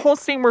 the whole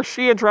scene where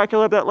she and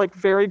Dracula have that like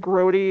very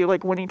grody,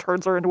 like when he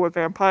turns her into a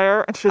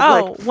vampire, and she's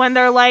like, when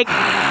they're like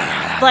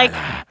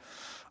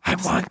I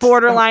want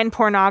borderline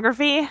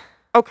pornography.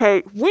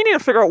 Okay, we need to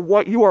figure out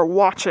what you are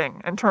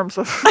watching in terms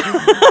of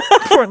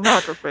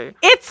pornography.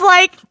 It's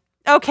like,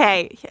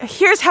 okay,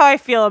 here's how I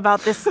feel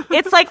about this.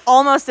 It's like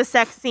almost a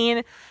sex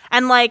scene.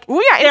 And like,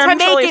 they're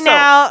making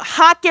out.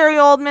 Hot Gary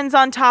Oldman's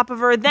on top of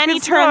her. Then he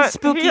turns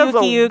spooky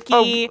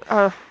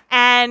Uki.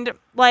 And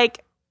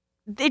like,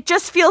 it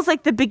just feels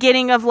like the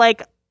beginning of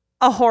like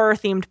a horror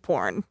themed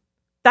porn.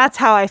 That's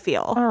how I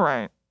feel. All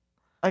right.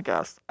 I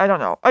guess. I don't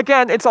know.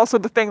 Again, it's also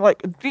the thing,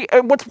 like,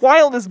 what's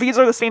wild is these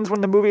are the scenes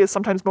when the movie is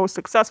sometimes most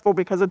successful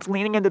because it's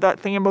leaning into that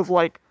theme of,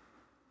 like,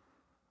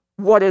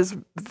 what is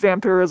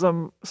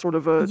vampirism sort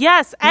of a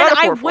yes, and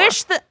I for.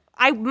 wish that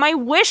my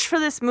wish for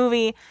this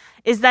movie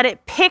is that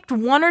it picked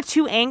one or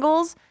two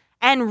angles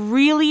and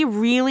really,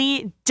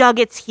 really dug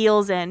its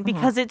heels in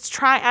because it's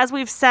as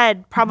we've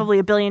said probably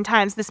a billion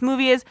times, this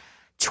movie is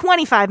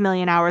 25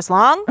 million hours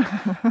long.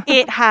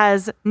 It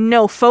has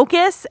no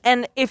focus,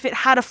 and if it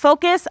had a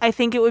focus, I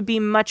think it would be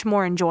much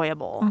more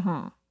enjoyable.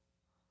 Mm-hmm.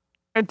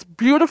 It's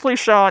beautifully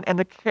shot, and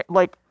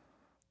the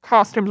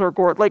costumes are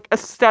gorgeous, like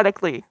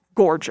aesthetically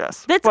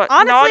gorgeous. That's but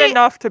honestly not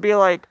enough to be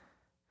like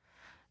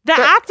the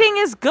acting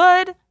is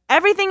good.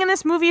 Everything in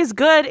this movie is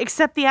good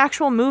except the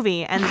actual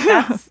movie, and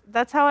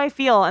that's how I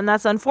feel, and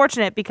that's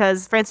unfortunate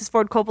because Francis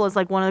Ford Coppola is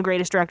like one of the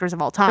greatest directors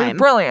of all time. He's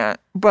brilliant,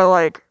 but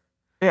like,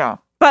 yeah.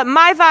 But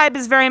my vibe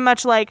is very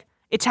much like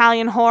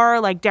Italian horror,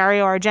 like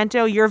Dario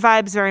Argento. Your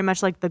vibe's very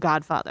much like The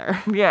Godfather.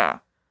 Yeah.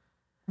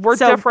 We're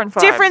different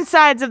vibes. Different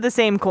sides of the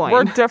same coin.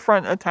 We're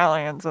different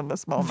Italians in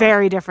this moment.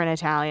 Very different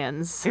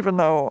Italians. Even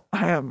though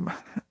I am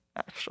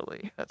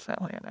actually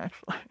Italian,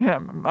 actually. Yeah,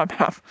 I'm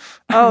half.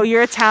 Oh,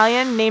 you're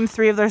Italian? Name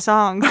 3 of their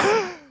songs.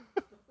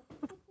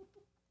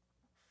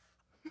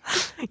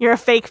 You're a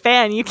fake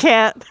fan. You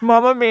can't.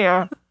 Mamma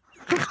Mia.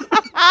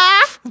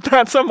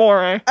 That's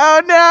Amore.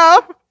 Oh,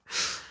 no.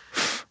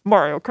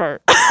 Mario Kart.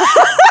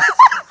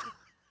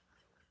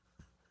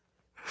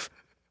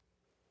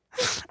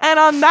 And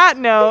on that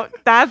note,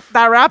 that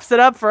wraps it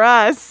up for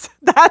us.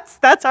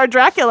 That's our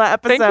Dracula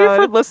episode. Thank you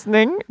for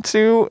listening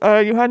to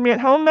You Had Me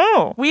at Hell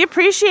No. We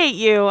appreciate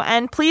you.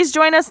 And please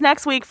join us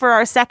next week for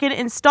our second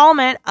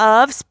installment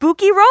of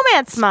Spooky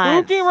Romance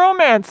Month. Spooky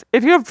Romance.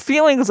 If you have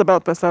feelings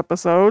about this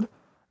episode,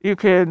 you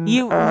can...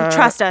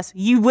 trust us.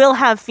 You will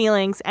have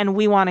feelings, and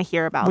we want to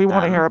hear about them. We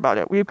want to hear about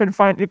it. You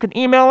can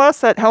email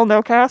us at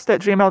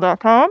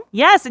hellnocast@gmail.com.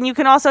 Yes, and you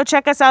can also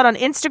check us out on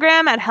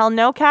Instagram at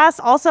hellnocast.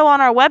 Also on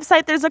our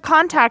website, there's a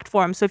contact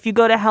form. So if you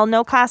go to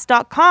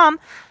hellnocast.com,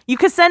 you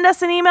can send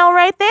us an email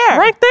right there.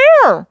 Right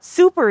there.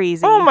 Super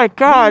easy. Oh my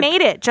God. We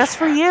made it just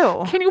for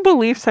you. Can you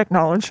believe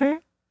technology?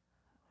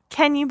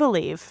 Can you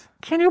believe?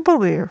 Can you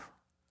believe?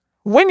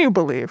 When you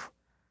believe,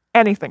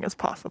 anything is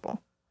possible.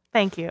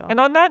 Thank you. And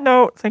on that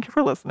note, thank you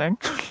for listening.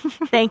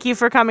 Thank you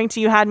for coming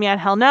to You Had Me at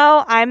Hell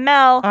No. I'm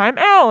Mel. I'm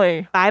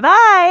Allie.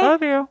 Bye-bye.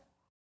 Love you.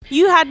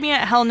 You Had Me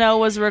at Hell No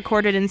was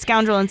recorded in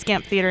Scoundrel and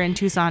Scamp Theater in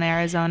Tucson,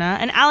 Arizona.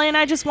 And Allie and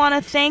I just want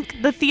to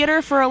thank the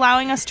theater for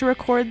allowing us to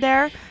record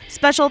there.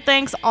 Special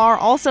thanks are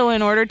also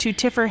in order to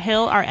Tiffer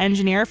Hill, our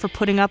engineer, for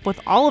putting up with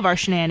all of our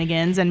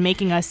shenanigans and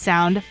making us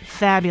sound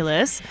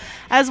fabulous,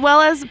 as well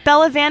as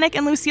Bella Vanek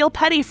and Lucille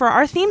Petty for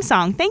our theme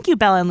song. Thank you,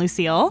 Bella and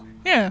Lucille.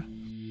 Yeah.